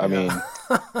lizards. I Yeah. mean,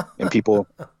 and people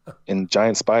and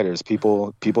giant spiders.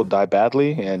 People die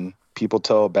badly, and people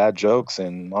tell bad jokes,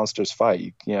 and monsters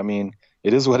fight. Yeah, I mean,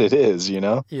 it is what it is, you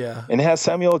know. Yeah. And it has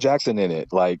Samuel L. Jackson in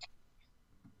it. Like,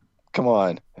 come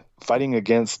on, fighting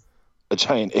against a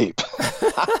giant ape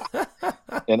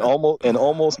and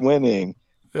almost winning.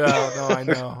 Yeah, no, I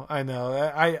know.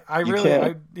 I You really,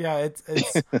 can't. yeah, it's.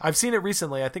 I've seen it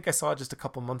recently. I think I saw it just a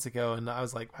couple months ago, and I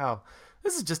was like, wow,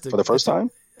 this is just For the first it's a.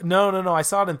 time? No, no, no. I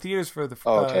saw it in theaters for the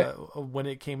Oh, okay. when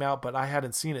it came out, but I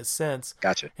hadn't seen it since.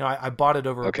 Gotcha. I bought it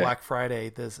over Okay. Black Friday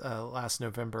this last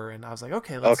November, and I was like,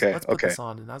 okay, let's Okay. let's put Okay. this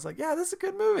on, and I was like, yeah, this is a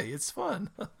good movie. It's fun.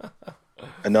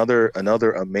 Another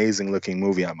amazing looking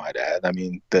movie, I might add. I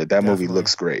mean, that movie Definitely.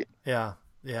 looks great. Yeah,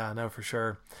 yeah, no, for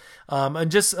sure. And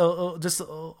just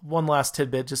one last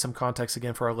tidbit, just some context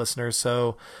again for our listeners.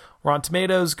 So, Rotten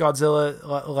Tomatoes,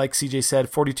 Godzilla, like CJ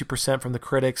said, 42% from the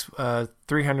critics,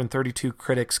 332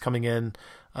 critics coming in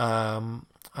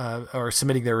or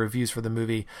submitting their reviews for the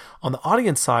movie. On the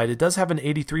audience side, it does have an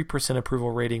 83% approval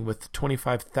rating with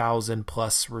 25,000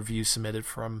 plus reviews submitted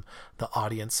from the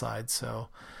audience side. So,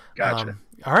 Gotcha.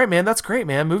 all right, man, that's great,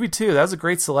 man. Movie two, that was a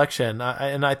great selection,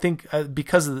 and I think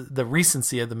because of the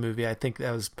recency of the movie, I think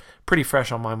that was pretty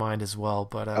fresh on my mind as well.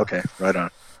 But Okay. Right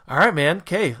on. all right, man.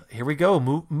 Okay, here we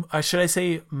go. Should I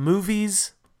say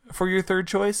movies for your third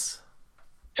choice?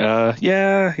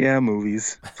 Yeah,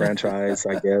 movies, franchise,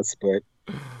 I guess. But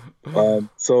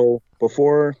so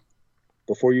before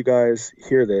you guys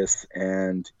hear this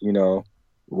and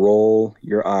roll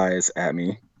your eyes at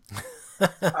me,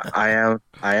 I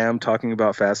am talking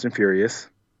about Fast and Furious.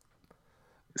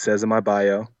 It says in my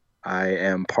bio, I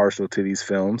am partial to these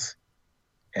films,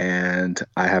 and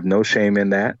I have no shame in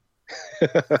that.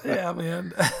 Yeah,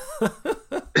 man.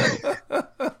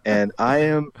 And I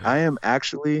am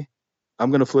actually,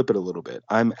 I'm going to flip it a little bit.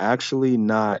 I'm actually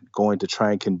not going to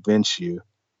try and convince you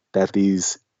that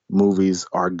these movies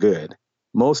are good.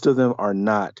 Most of them are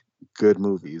not good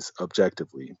movies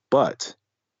objectively, but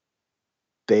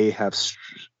they have,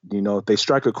 they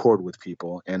strike a chord with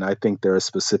people. And I think there are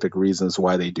specific reasons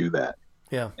why they do that.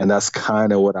 Yeah. And that's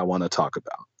kind of what I want to talk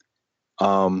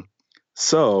about.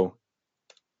 So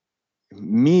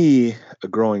me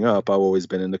growing up, I've always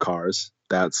been into cars.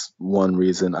 That's one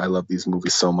reason I love these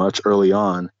movies so much. Early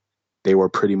on, they were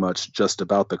pretty much just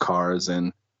about the cars,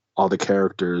 and all the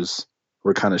characters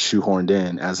were kind of shoehorned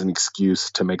in as an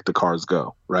excuse to make the cars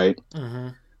go, right? Mm-hmm.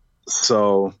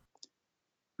 So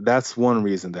that's one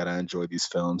reason that I enjoy these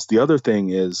films. The other thing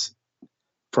is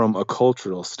from a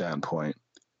cultural standpoint.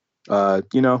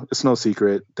 It's no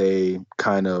secret they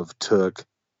kind of took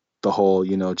the whole,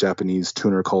 Japanese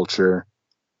tuner culture,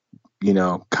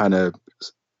 kind of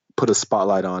put a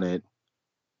spotlight on it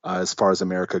as far as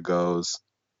America goes.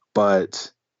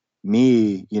 But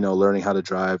me, learning how to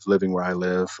drive, living where I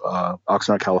live,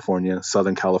 Oxnard, California,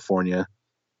 Southern California,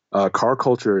 car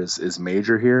culture is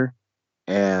major here,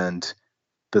 and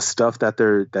the stuff that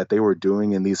they were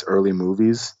doing in these early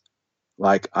movies,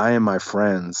 like I and my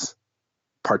friends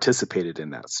participated in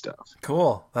that stuff.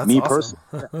 Cool. That's Me awesome.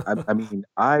 personally, I mean,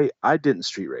 I didn't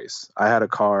street race. I had a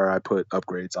car, I put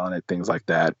upgrades on it, things like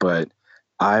that. But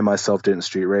I myself didn't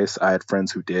street race. I had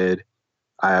friends who did.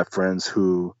 I have friends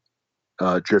who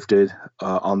drifted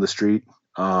on the street,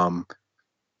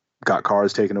 got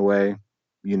cars taken away.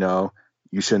 You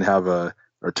shouldn't have a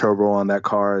turbo on that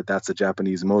car. That's a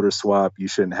Japanese motor swap. You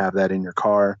shouldn't have that in your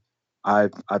car.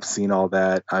 I've seen all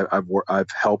that.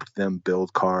 I've helped them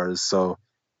build cars. So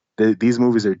these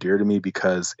movies are dear to me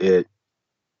because it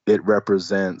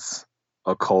represents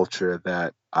a culture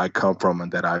that I come from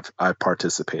and that I've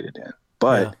participated in.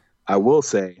 But Yeah. I will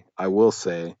say I will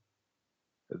say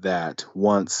that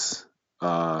once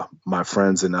my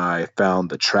friends and I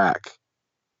found the track,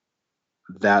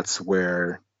 that's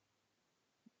where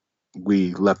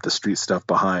we left the street stuff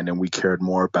behind and we cared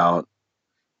more about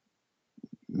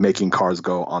making cars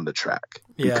go on the track.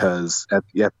 Yeah. Because at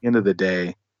the end of the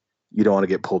day, you don't want to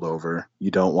get pulled over. You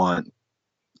don't want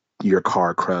your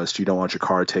car crushed. You don't want your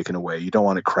car taken away. You don't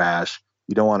want to crash.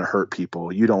 You don't want to hurt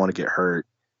people. You don't want to get hurt.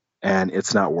 And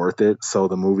it's not worth it. So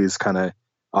the movies kind of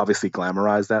obviously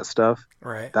glamorize that stuff.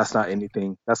 Right. That's not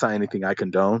anything I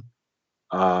condone.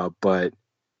 But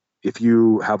if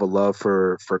you have a love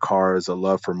for cars, a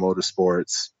love for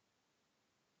motorsports,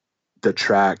 the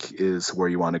track is where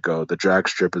you want to go. The drag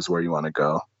strip is where you want to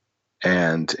go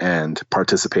and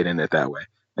participate in it that way.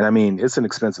 And I mean, it's an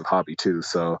expensive hobby too.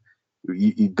 So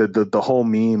the whole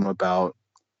meme about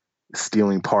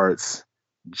stealing parts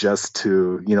just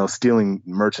to, stealing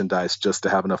merchandise just to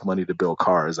have enough money to build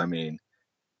cars. I mean,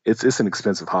 it's an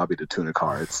expensive hobby to tune a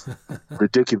car. It's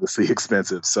ridiculously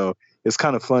expensive. So it's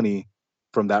kind of funny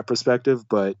from that perspective.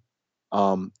 But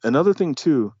another thing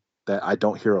too that I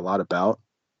don't hear a lot about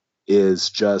is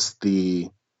just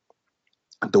the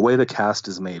way the cast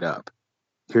is made up.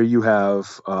 Here you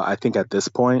have, I think at this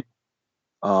point,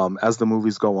 as the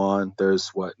movies go on,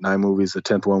 there's 9 movies. The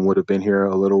 10th one would have been here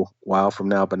a little while from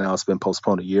now, but now it's been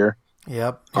postponed a year.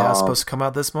 Yep. Yeah, it's supposed to come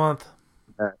out this month.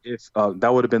 If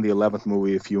that would have been the 11th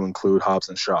movie if you include Hobbs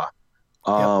and Shaw.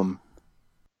 Yep.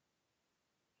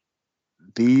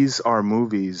 These are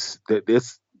movies that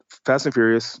it's Fast and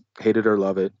Furious, hate it or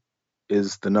love it,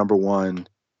 is the number one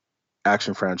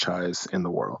action franchise in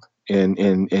the world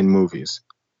in movies.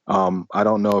 I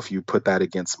don't know if you put that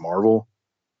against Marvel,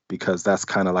 because that's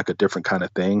kind of like a different kind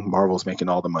of thing. Marvel's making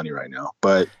all the money right now,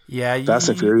 but yeah, Fast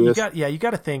and Furious. You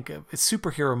got to think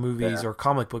superhero movies or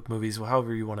comic book movies,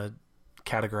 however you want to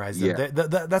categorize them.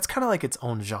 Yeah. That's kind of like its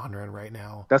own genre right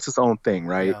now. That's its own thing,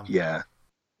 right? Yeah.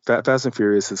 Fast and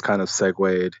Furious has kind of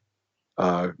segued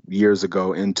years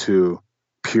ago into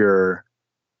pure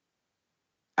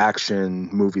action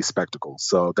movie spectacles.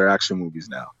 So they're action movies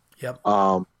now. Yep.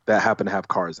 That happen to have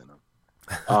cars in them.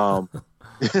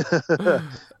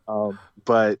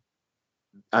 But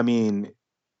I mean,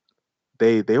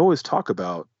 they always talk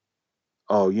about,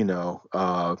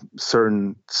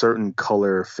 certain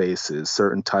color faces,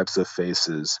 certain types of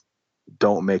faces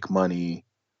don't make money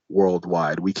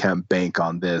worldwide. We can't bank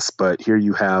on this. But here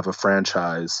you have a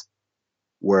franchise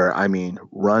where, I mean,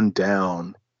 run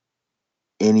down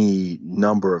any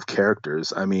number of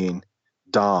characters. I mean,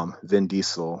 Dom, Vin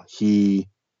Diesel, he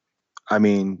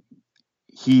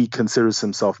considers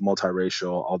himself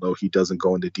multiracial, although he doesn't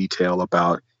go into detail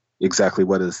about exactly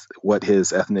what his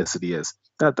ethnicity is.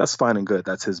 That's fine and good.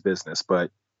 That's his business,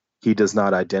 but he does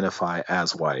not identify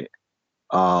as white.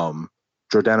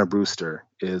 Jordana Brewster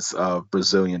is of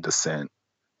Brazilian descent.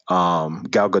 Gal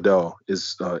Gadot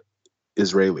is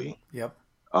Israeli. Yep.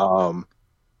 Michelle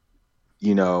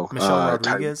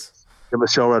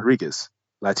Rodriguez,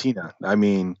 Latina. I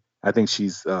mean, I think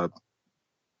she's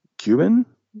Cuban,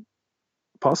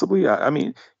 possibly. I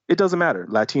mean, it doesn't matter.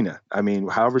 Latina. I mean,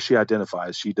 however she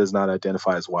identifies, she does not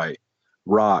identify as white.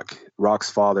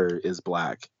 Rock's father is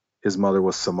black. His mother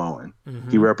was Samoan. Mm-hmm.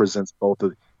 He represents both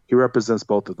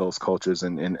of those cultures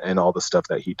and all the stuff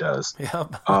that he does.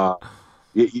 Yep.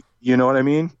 You know what I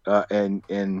mean?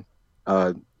 And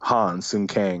Han Sung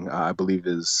Kang, I believe,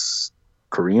 is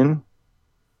Korean.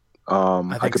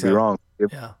 I could be wrong.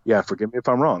 Yeah, forgive me if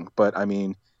I'm wrong. But I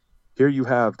mean, here you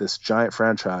have this giant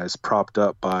franchise propped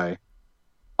up by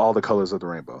all the colors of the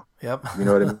rainbow. Yep. You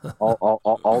know what I mean?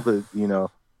 all the,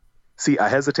 See, I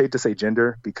hesitate to say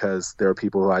gender because there are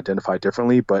people who identify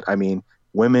differently, but I mean,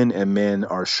 women and men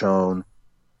are shown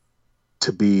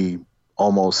to be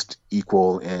almost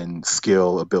equal in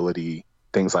skill, ability,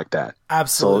 things like that.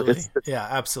 Absolutely. So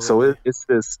absolutely.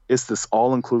 So it's this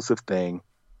all-inclusive thing.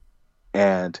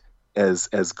 And as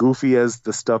goofy as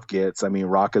the stuff gets, I mean,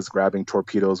 Rock is grabbing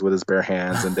torpedoes with his bare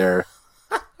hands, and they're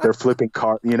flipping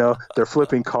they're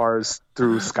flipping cars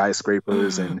through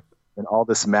skyscrapers and all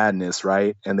this madness,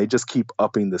 right? And they just keep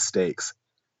upping the stakes.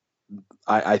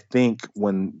 I think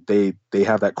when they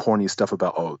have that corny stuff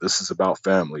about, oh, this is about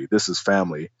family, this is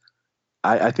family,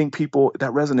 I think people,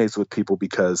 that resonates with people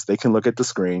because they can look at the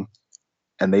screen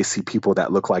and they see people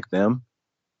that look like them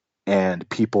and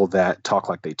people that talk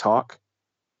like they talk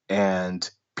and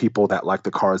people that like the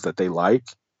cars that they like.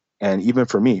 And even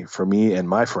for me and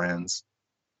my friends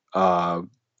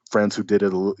who did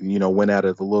it, went at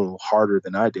it a little harder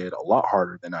than I did, a lot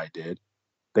harder than I did,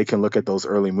 they can look at those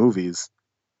early movies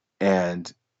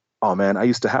and, oh man, I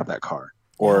used to have that car.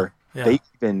 Or they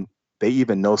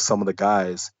even know some of the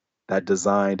guys that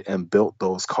designed and built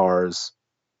those cars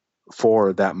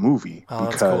for that movie Oh,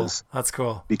 that's cool. That's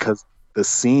cool. because the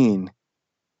scene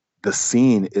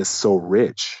is so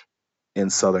rich in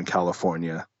Southern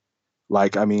California.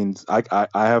 Like, I mean, I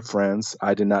have friends.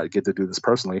 I did not get to do this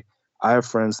personally. I have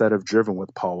friends that have driven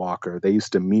with Paul Walker. They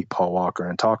used to meet Paul Walker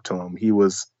and talk to him. He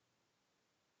was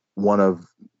one of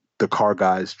the car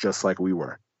guys just like we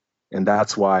were. And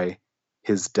that's why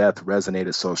his death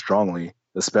resonated so strongly,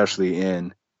 especially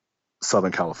in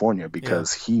Southern California,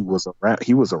 because he was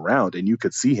around and you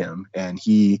could see him, and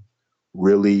he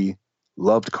really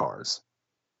loved cars.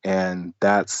 And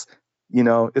that's,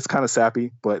 it's kind of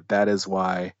sappy, but that is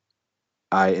why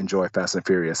I enjoy Fast and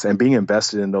Furious. And being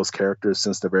invested in those characters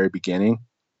since the very beginning,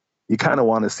 you kind of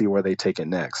want to see where they take it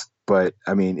next. But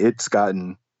I mean, it's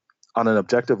gotten, on an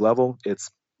objective level,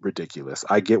 it's ridiculous.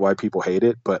 I get why people hate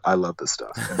it, but I love this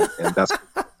stuff, and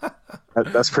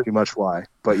that's pretty much why.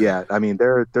 But yeah, I mean,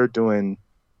 they're doing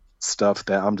stuff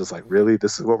that I'm just like, really,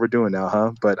 this is what we're doing now,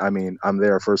 huh? But I mean, I'm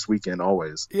there first weekend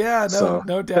always. Yeah,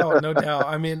 no doubt, no doubt.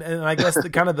 I mean, and I guess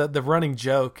the running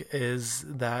joke is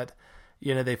that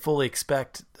they fully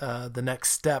expect the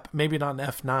next step, maybe not in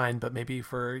F9, but maybe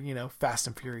for Fast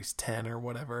and Furious 10 or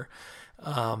whatever.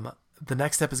 The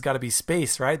next step has got to be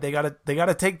space, right? They got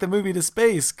to take the movie to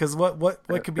space, because what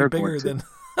could be bigger than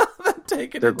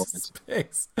taking it to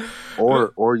space?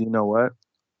 Or you know what?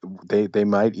 They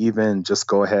might even just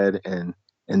go ahead and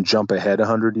jump ahead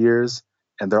 100 years,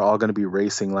 and they're all going to be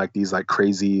racing like these like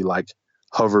crazy like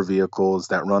hover vehicles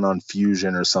that run on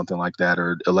fusion or something like that,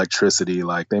 or electricity.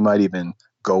 Like, they might even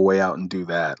go way out and do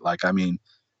that. Like, I mean,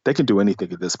 they can do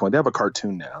anything at this point. They have a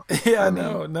cartoon now. Yeah,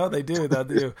 no, they do. They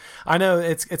do. I know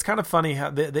it's kind of funny how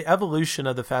the evolution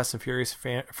of the Fast and Furious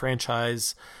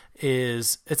franchise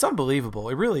it's unbelievable.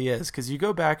 It really is, because you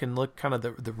go back and look kind of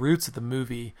the roots of the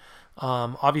movie.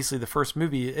 Obviously, the first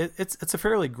movie it's a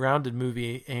fairly grounded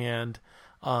movie and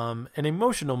an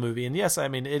emotional movie. And yes, I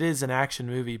mean, it is an action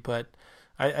movie, but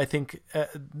I think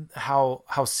how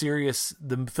serious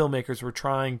the filmmakers were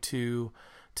trying to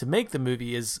make the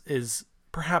movie is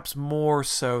perhaps more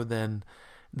so than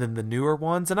the newer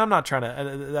ones. And I'm not trying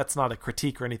to, that's not a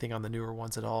critique or anything on the newer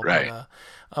ones at all. Right.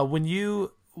 But when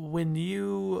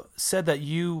you said that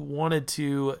you wanted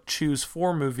to choose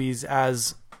 4 movies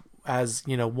as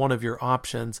one of your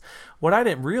options, what I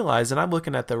didn't realize, and I'm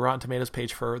looking at the Rotten Tomatoes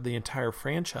page for the entire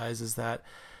franchise, is that,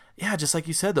 yeah, just like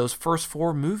you said, those first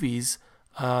 4 movies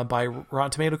by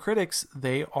Rotten Tomato critics,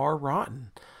 they are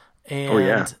rotten.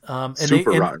 And,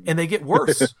 super rotten. And they get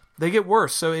worse. They get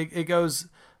worse. So it goes,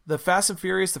 the Fast and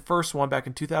Furious, the first one back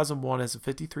in 2001, is a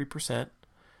 53%.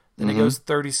 Then it goes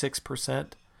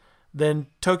 36%. Then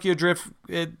Tokyo Drift,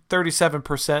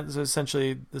 37%, is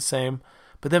essentially the same.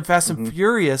 But then Fast and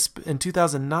Furious in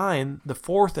 2009, the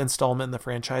 4th installment in the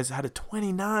franchise, had a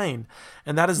 29,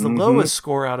 and that is the lowest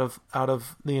score out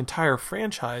of the entire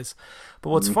franchise. But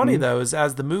what's funny though is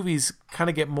as the movies kind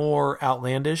of get more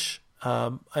outlandish,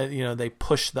 they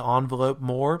push the envelope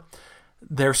more,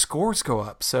 their scores go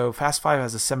up. So Fast 5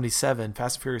 has a 77,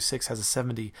 Fast and Furious 6 has a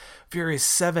 70, Furious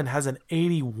 7 has an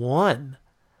 81.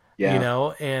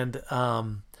 Yeah. And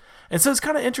so it's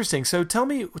kind of interesting. So tell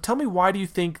me why do you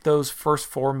think those first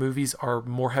 4 movies are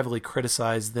more heavily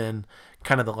criticized than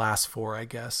kind of the last 4, I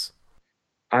guess?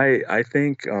 I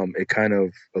think it kind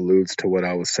of alludes to what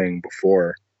I was saying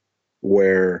before,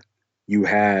 where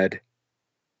they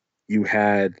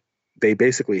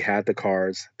basically had the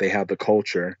cars, they had the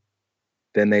culture,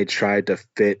 then they tried to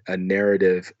fit a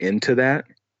narrative into that.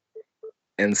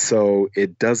 And so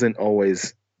it doesn't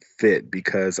always fit,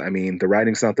 because I mean, the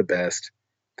writing's not the best,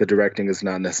 the directing is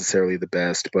not necessarily the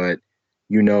best, but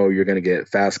you're going to get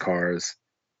fast cars,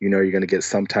 you're going to get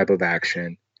some type of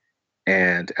action,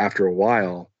 and after a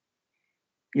while,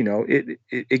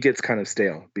 it gets kind of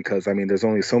stale, because I mean, there's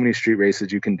only so many street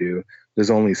races you can do,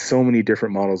 there's only so many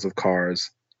different models of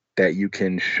cars that you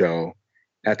can show.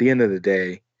 At the end of the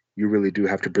day, you really do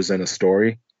have to present a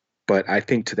story. But I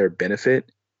think to their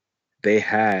benefit, they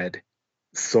had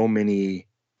so many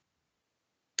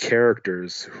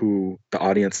characters who the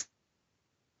audience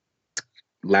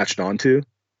latched onto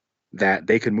that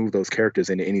they could move those characters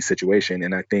into any situation.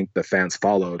 And I think the fans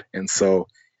followed. And so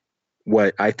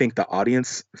what I think the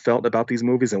audience felt about these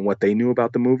movies and what they knew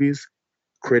about the movies,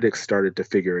 critics started to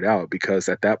figure it out, because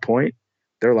at that point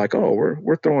they're like, oh,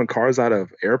 we're throwing cars out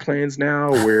of airplanes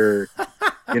now. We're,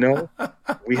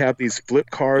 we have these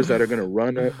flip cars that are going to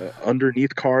run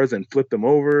underneath cars and flip them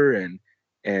over.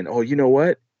 And oh, you know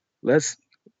what?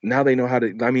 Now they know how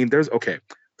to, I mean, there's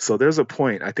a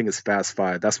point, I think it's Fast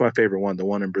 5. That's my favorite one, the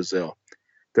one in Brazil.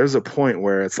 There's a point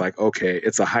where it's like, okay,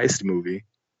 it's a heist movie,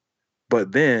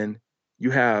 But then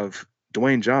you have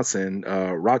Dwayne Johnson,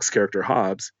 Rock's character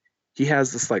Hobbs. He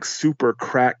has this like super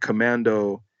crack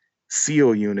commando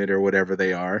SEAL unit or whatever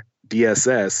they are,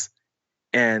 DSS,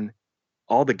 and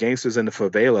all the gangsters in the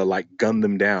favela like gun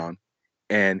them down.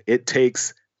 And it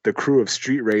takes the crew of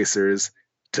street racers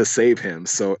to save him.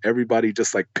 So everybody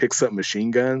just like picks up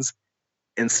machine guns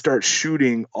and starts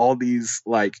shooting all these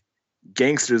like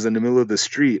gangsters in the middle of the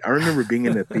street. I remember being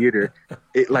in the theater.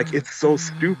 It's so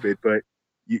stupid, but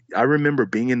I remember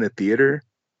being in the theater,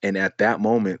 and at that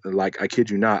moment, like, I kid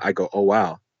you not, I go, oh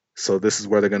wow, so this is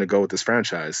where they're going to go with this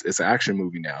franchise. It's an action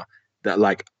movie now. That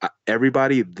like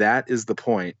everybody, that is the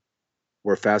point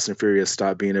where Fast and Furious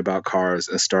stopped being about cars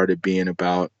and started being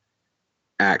about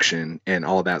action and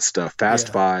all that stuff.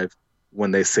 Fast 5,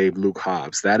 when they saved Luke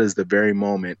Hobbs, that is the very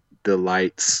moment the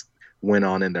lights went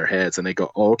on in their heads, and they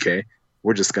go, oh, okay,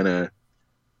 we're just gonna,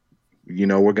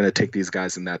 we're gonna take these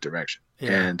guys in that direction.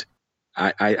 And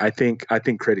I think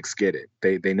critics get it.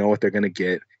 They know what they're gonna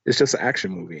get. It's just an action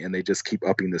movie, and they just keep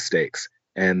upping the stakes.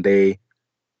 And they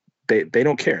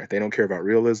don't care. They don't care about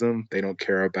realism. They don't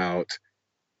care about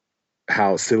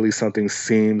how silly something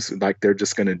seems. Like, they're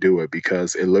just gonna do it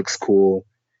because it looks cool.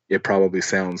 It probably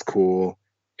sounds cool,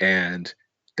 and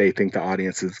they think the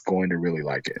audience is going to really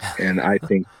like it. And I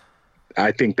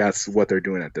think that's what they're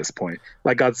doing at this point.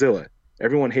 Like Godzilla.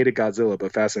 Everyone hated Godzilla,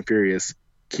 but Fast and Furious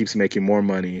keeps making more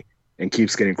money and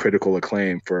keeps getting critical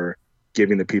acclaim for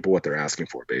giving the people what they're asking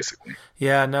for, basically.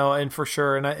 Yeah, no, and for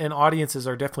sure. And audiences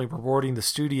are definitely rewarding the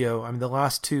studio. I mean, the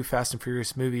last 2 Fast and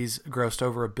Furious movies grossed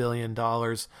over $1 billion.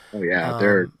 Oh, yeah,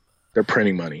 they're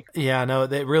printing money. Yeah, no,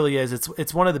 it really is.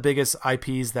 It's one of the biggest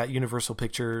IPs that Universal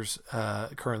Pictures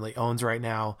currently owns right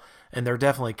now, and they're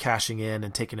definitely cashing in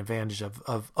and taking advantage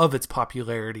of its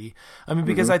popularity. I mean,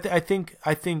 because I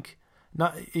think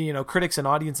not, critics and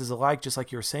audiences alike, just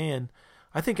like you were saying,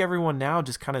 I think everyone now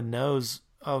just kind of knows,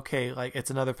 okay, like, it's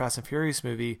another Fast and Furious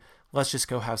movie. Let's just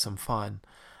go have some fun.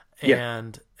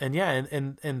 And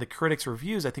the critics'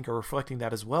 reviews, I think, are reflecting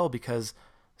that as well, because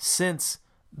since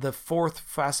the 4th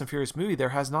Fast and Furious movie, there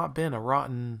has not been a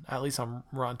rotten, at least on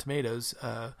Rotten Tomatoes,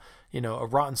 a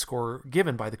rotten score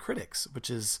given by the critics, which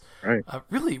is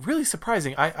really, really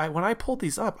surprising. I when I pulled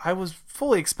these up, I was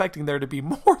fully expecting there to be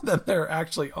more than there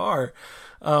actually are.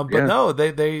 No,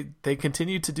 they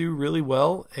continue to do really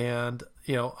well. And,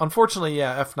 unfortunately,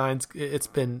 F9's, it's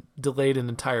been delayed an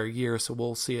entire year, so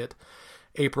we'll see it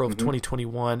April of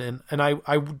 2021. And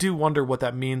I do wonder what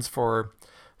that means for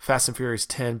Fast and Furious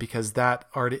 10, because that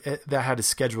had a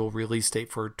scheduled release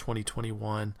date for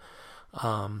 2021.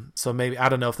 So maybe, I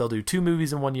don't know if they'll do 2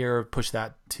 movies in 1 year or push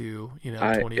that to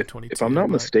 2022. If I'm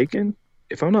not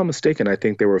mistaken, I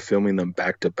think they were filming them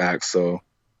back to back. So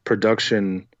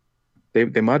production, they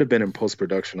might have been in post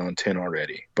production on 10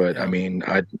 already. But I mean,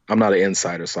 I'm not an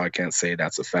insider, so I can't say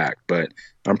that's a fact. But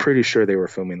I'm pretty sure they were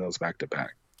filming those back to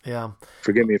back. Yeah.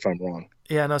 Forgive me if I'm wrong.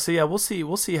 Yeah, no, so we'll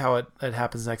see how it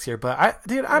happens next year. But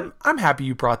I'm happy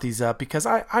you brought these up, because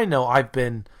I know I've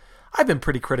been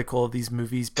pretty critical of these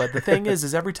movies, but the thing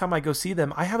is every time I go see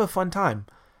them, I have a fun time.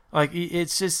 Like,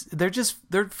 it's just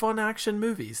they're fun action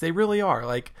movies. They really are.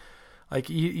 Like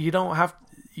you don't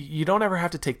ever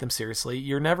have to take them seriously.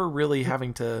 You're never really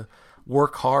having to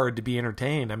work hard to be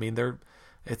entertained. I mean,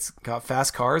 it's got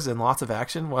fast cars and lots of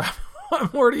action. What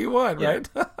more do you want, right?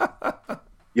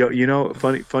 Yo,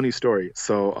 funny story.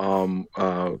 So,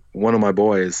 one of my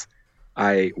boys,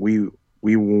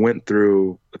 we went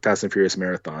through the Fast and Furious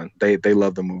marathon. They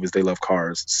love the movies. They love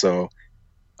cars. So,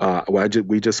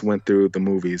 we just went through the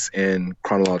movies in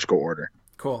chronological order.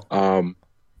 Cool.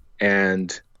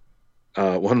 And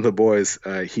one of the boys,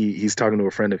 he's talking to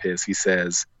a friend of his. He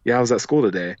says, "Yeah, I was at school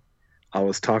today. I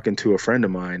was talking to a friend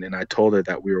of mine, and I told her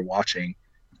that we were watching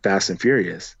Fast and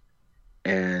Furious."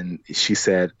 And she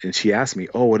asked me,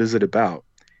 "Oh, what is it about?"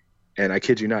 And I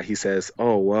kid you not, he says,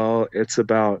 "Oh, well, it's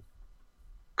about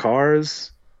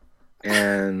cars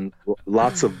and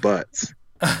lots of butts."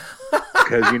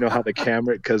 Because how the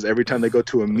camera, because every time they go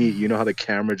to a meet, how the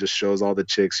camera just shows all the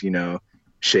chicks,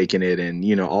 shaking it,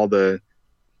 and, all the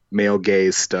male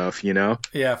gaze stuff,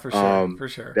 Yeah, for sure. For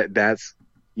sure. That's,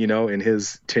 in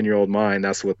his 10-year-old mind,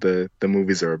 that's what the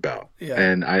movies are about. Yeah.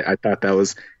 And I thought that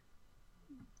was,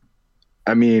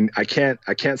 I mean, I can't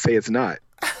say it's not.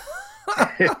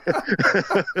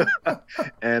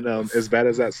 And as bad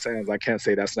as that sounds, I can't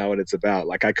say that's not what it's about.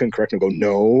 Like, I couldn't correct him and go,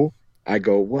 no. I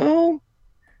go, well,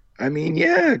 I mean,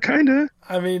 yeah, kind of.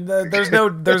 I mean, there's no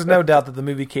doubt that the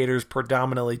movie caters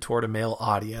predominantly toward a male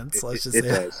audience. Let's just say it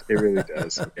does. It really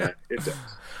does. Yeah, it does.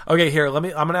 Okay, here, I'm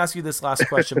going to ask you this last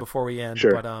question before we end.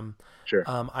 Sure. But sure.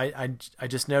 I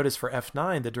just noticed for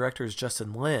F9, the director is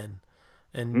Justin Lin.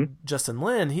 And Justin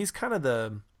Lin, he's kind of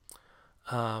the,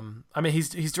 I mean,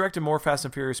 he's directed more Fast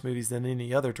and Furious movies than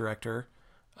any other director,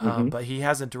 but he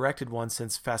hasn't directed one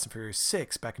since Fast and Furious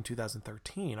 6 back in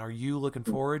 2013. Are you looking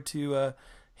forward to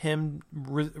him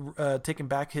taking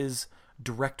back his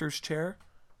director's chair?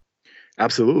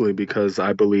 Absolutely, because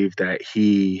I believe that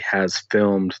he has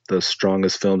filmed the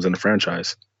strongest films in the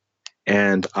franchise.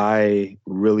 And I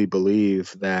really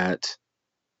believe that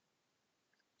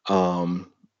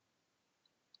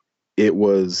it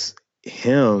was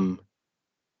him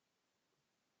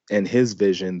and his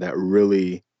vision that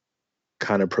really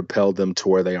kind of propelled them to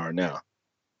where they are now.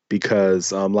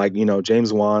 Because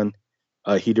James Wan,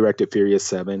 he directed Furious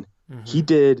 7. He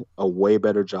did a way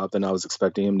better job than I was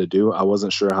expecting him to do. I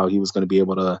wasn't sure how he was going to be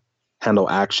able to handle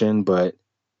action, but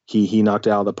he knocked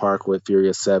it out of the park with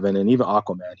Furious 7, and even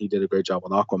Aquaman. He did a great job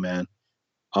with Aquaman.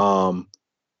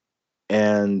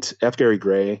 And F. Gary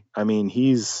Gray, I mean,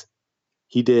 he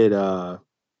did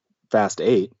Fast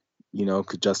 8,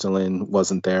 because Justin Lin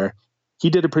wasn't there. He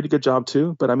did a pretty good job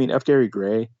too, but I mean, F. Gary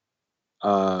Gray,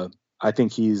 I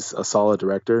think he's a solid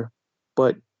director,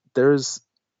 but there's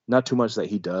not too much that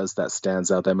he does that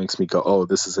stands out that makes me go, oh,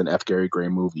 this is an F. Gary Gray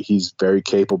movie. He's very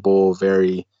capable,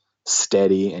 very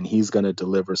steady, and he's going to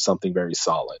deliver something very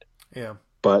solid. Yeah.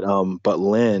 But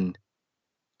Lin,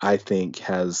 I think,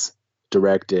 has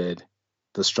directed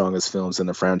the strongest films in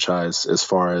the franchise as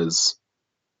far as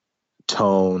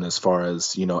tone, as far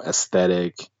as,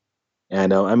 aesthetic.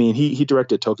 And I mean, he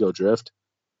directed Tokyo Drift.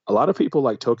 A lot of people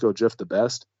like Tokyo Drift the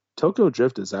best. Tokyo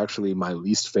Drift is actually my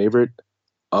least favorite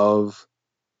of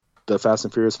the Fast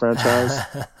and Furious franchise.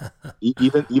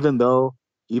 even though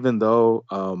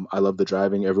I love the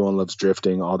driving, everyone loves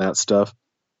drifting, all that stuff.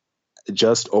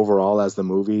 Just overall as the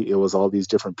movie, it was all these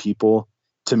different people.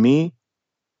 To me,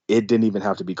 it didn't even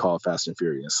have to be called Fast and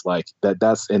Furious. Like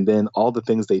and then all the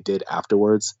things they did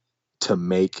afterwards to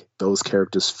make those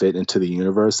characters fit into the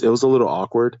universe. It was a little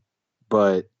awkward,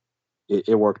 but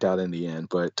it worked out in the end.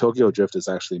 But Tokyo Drift is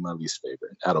actually my least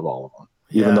favorite out of all of them.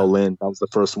 Even though that was the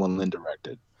first one Lin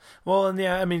directed. Well, and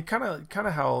yeah, I mean, kind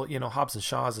of how, Hobbs and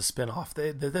Shaw is a spinoff.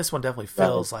 This one definitely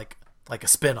feels like a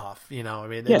spinoff. I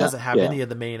mean, it doesn't have any of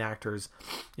the main actors,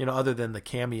 other than the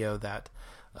cameo that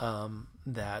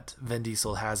Vin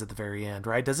Diesel has at the very end,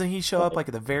 right? Doesn't he show up like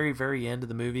at the very, very end of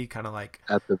the movie, kind of like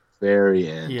at the very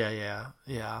end?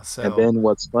 Yeah. So, and then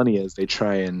what's funny is they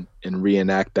try and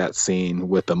reenact that scene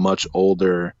with a much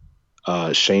older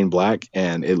Shane Black,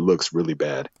 and it looks really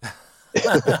bad.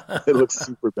 It looks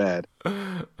super bad.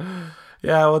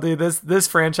 Yeah, well, dude, this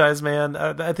franchise, man,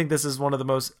 I think this is one of the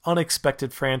most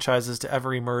unexpected franchises to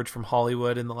ever emerge from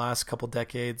Hollywood in the last couple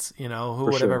decades. Who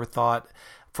would have ever thought,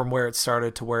 from where it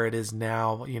started to where it is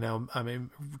now? I mean,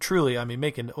 truly, I mean,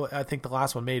 I think the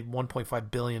last one made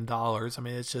 $1.5 billion. I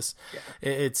mean, it's just,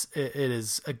 it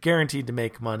is guaranteed to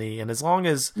make money, and as long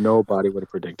as nobody would have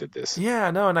predicted this.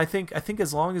 Yeah, no, and I think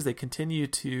as long as they continue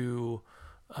to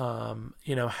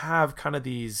have kind of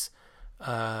these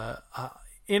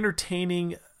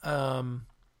entertaining,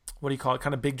 what do you call it,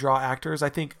 kind of big draw actors. I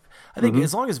think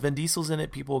as long as Vin Diesel's in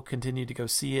it, people continue to go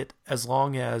see it. As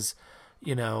long as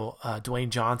Dwayne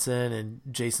Johnson and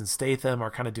Jason Statham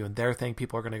are kind of doing their thing,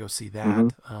 people are going to go see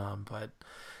that. But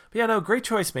yeah, no, great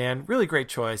choice, man. Really great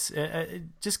choice. It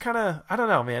just kind of, I don't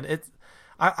know, man.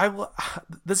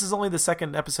 This is only the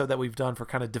second episode that we've done for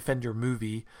kind of defend your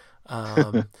movie.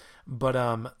 But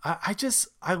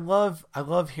I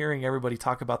love hearing everybody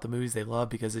talk about the movies they love,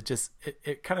 because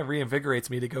it kind of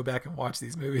reinvigorates me to go back and watch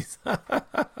these movies.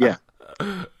 Yeah.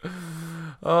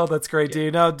 Oh, that's great,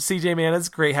 dude. No, CJ, man, it's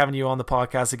great having you on the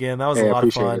podcast again. That was a lot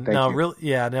of fun. No, really,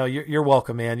 yeah, no, you're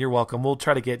welcome, man. You're welcome. We'll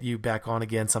try to get you back on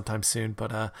again sometime soon,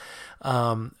 but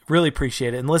really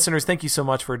appreciate it. And listeners, thank you so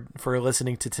much for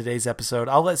listening to today's episode.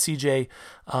 I'll let CJ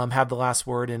have the last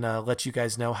word and let you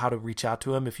guys know how to reach out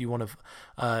to him if you want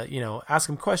to, ask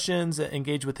him questions,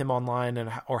 engage with him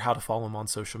online, or how to follow him on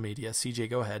social media. CJ,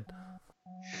 go ahead.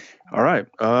 All right.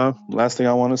 Last thing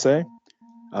I want to say,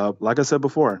 like I said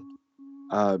before,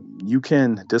 you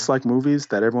can dislike movies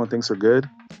that everyone thinks are good.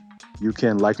 You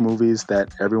can like movies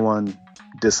that everyone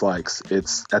dislikes.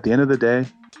 It's, at the end of the day,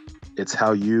 it's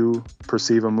how you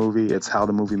perceive a movie. It's how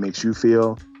the movie makes you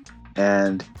feel.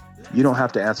 And you don't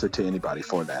have to answer to anybody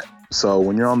for that. So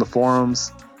when you're on the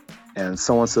forums and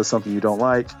someone says something you don't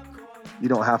like, you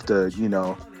don't have to,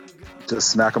 just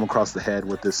smack them across the head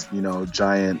with this,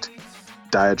 giant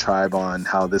diatribe on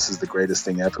how this is the greatest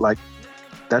thing ever. Like,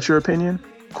 that's your opinion?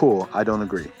 Cool. I don't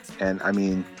agree. And I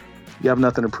mean, you have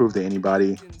nothing to prove to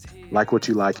anybody. Like what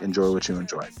you like, enjoy what you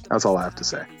enjoy. That's all I have to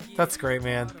say. That's great,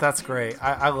 man. That's great.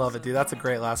 I love it, dude. That's a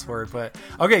great last word. But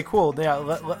okay, cool. Yeah,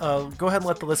 go ahead and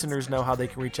let the listeners know how they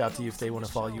can reach out to you if they want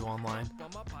to follow you online.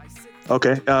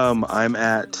 Okay, I'm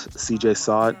at CJ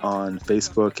Sawit on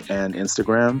Facebook and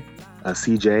Instagram.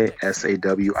 CJ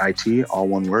SAWIT, all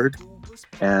one word.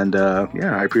 And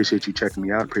yeah, I appreciate you checking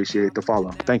me out. Appreciate the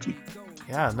follow. Thank you.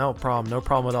 Yeah, no problem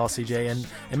at all, CJ.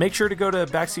 And make sure to go to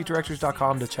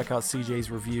backseatdirectors.com to check out CJ's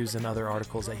reviews and other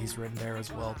articles that he's written there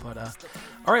as well. But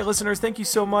all right, listeners, thank you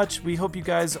so much. We hope you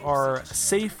guys are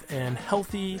safe and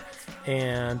healthy,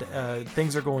 and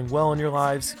things are going well in your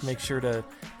lives. Make sure to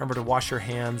remember to wash your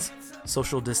hands.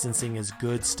 Social distancing is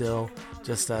good still.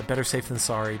 Just better safe than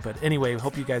sorry. But anyway,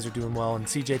 hope you guys are doing well. And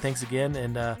CJ, thanks again.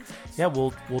 And yeah,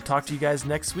 we'll talk to you guys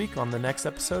next week on the next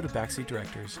episode of Backseat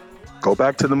Directors. Go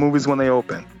back to the movies when they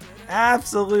open.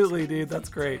 Absolutely, dude. That's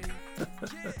great.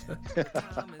 The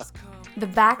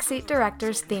Backseat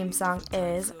Directors theme song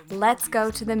is Let's Go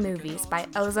to the Movies by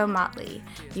Ozo Motley.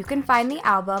 You can find the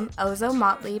album Ozo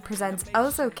Motley Presents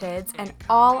Ozo Kids and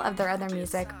all of their other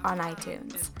music on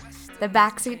iTunes. The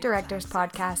Backseat Directors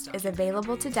podcast is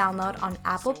available to download on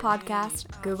Apple Podcasts,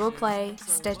 Google Play,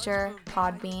 Stitcher,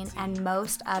 Podbean, and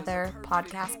most other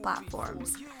podcast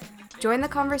platforms. Join the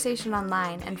conversation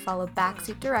online and follow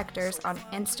Backseat Directors on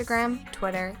Instagram,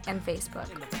 Twitter, and Facebook.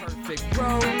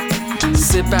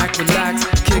 Sit back, relax,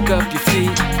 kick up your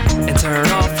feet, and turn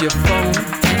off your phone.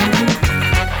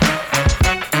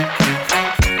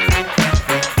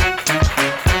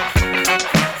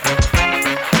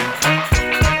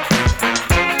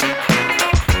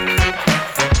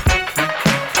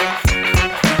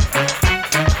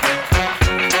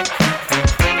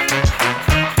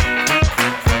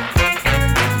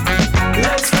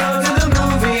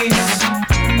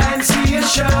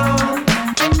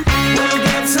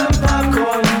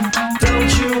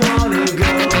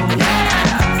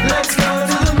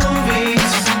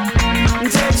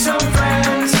 Take some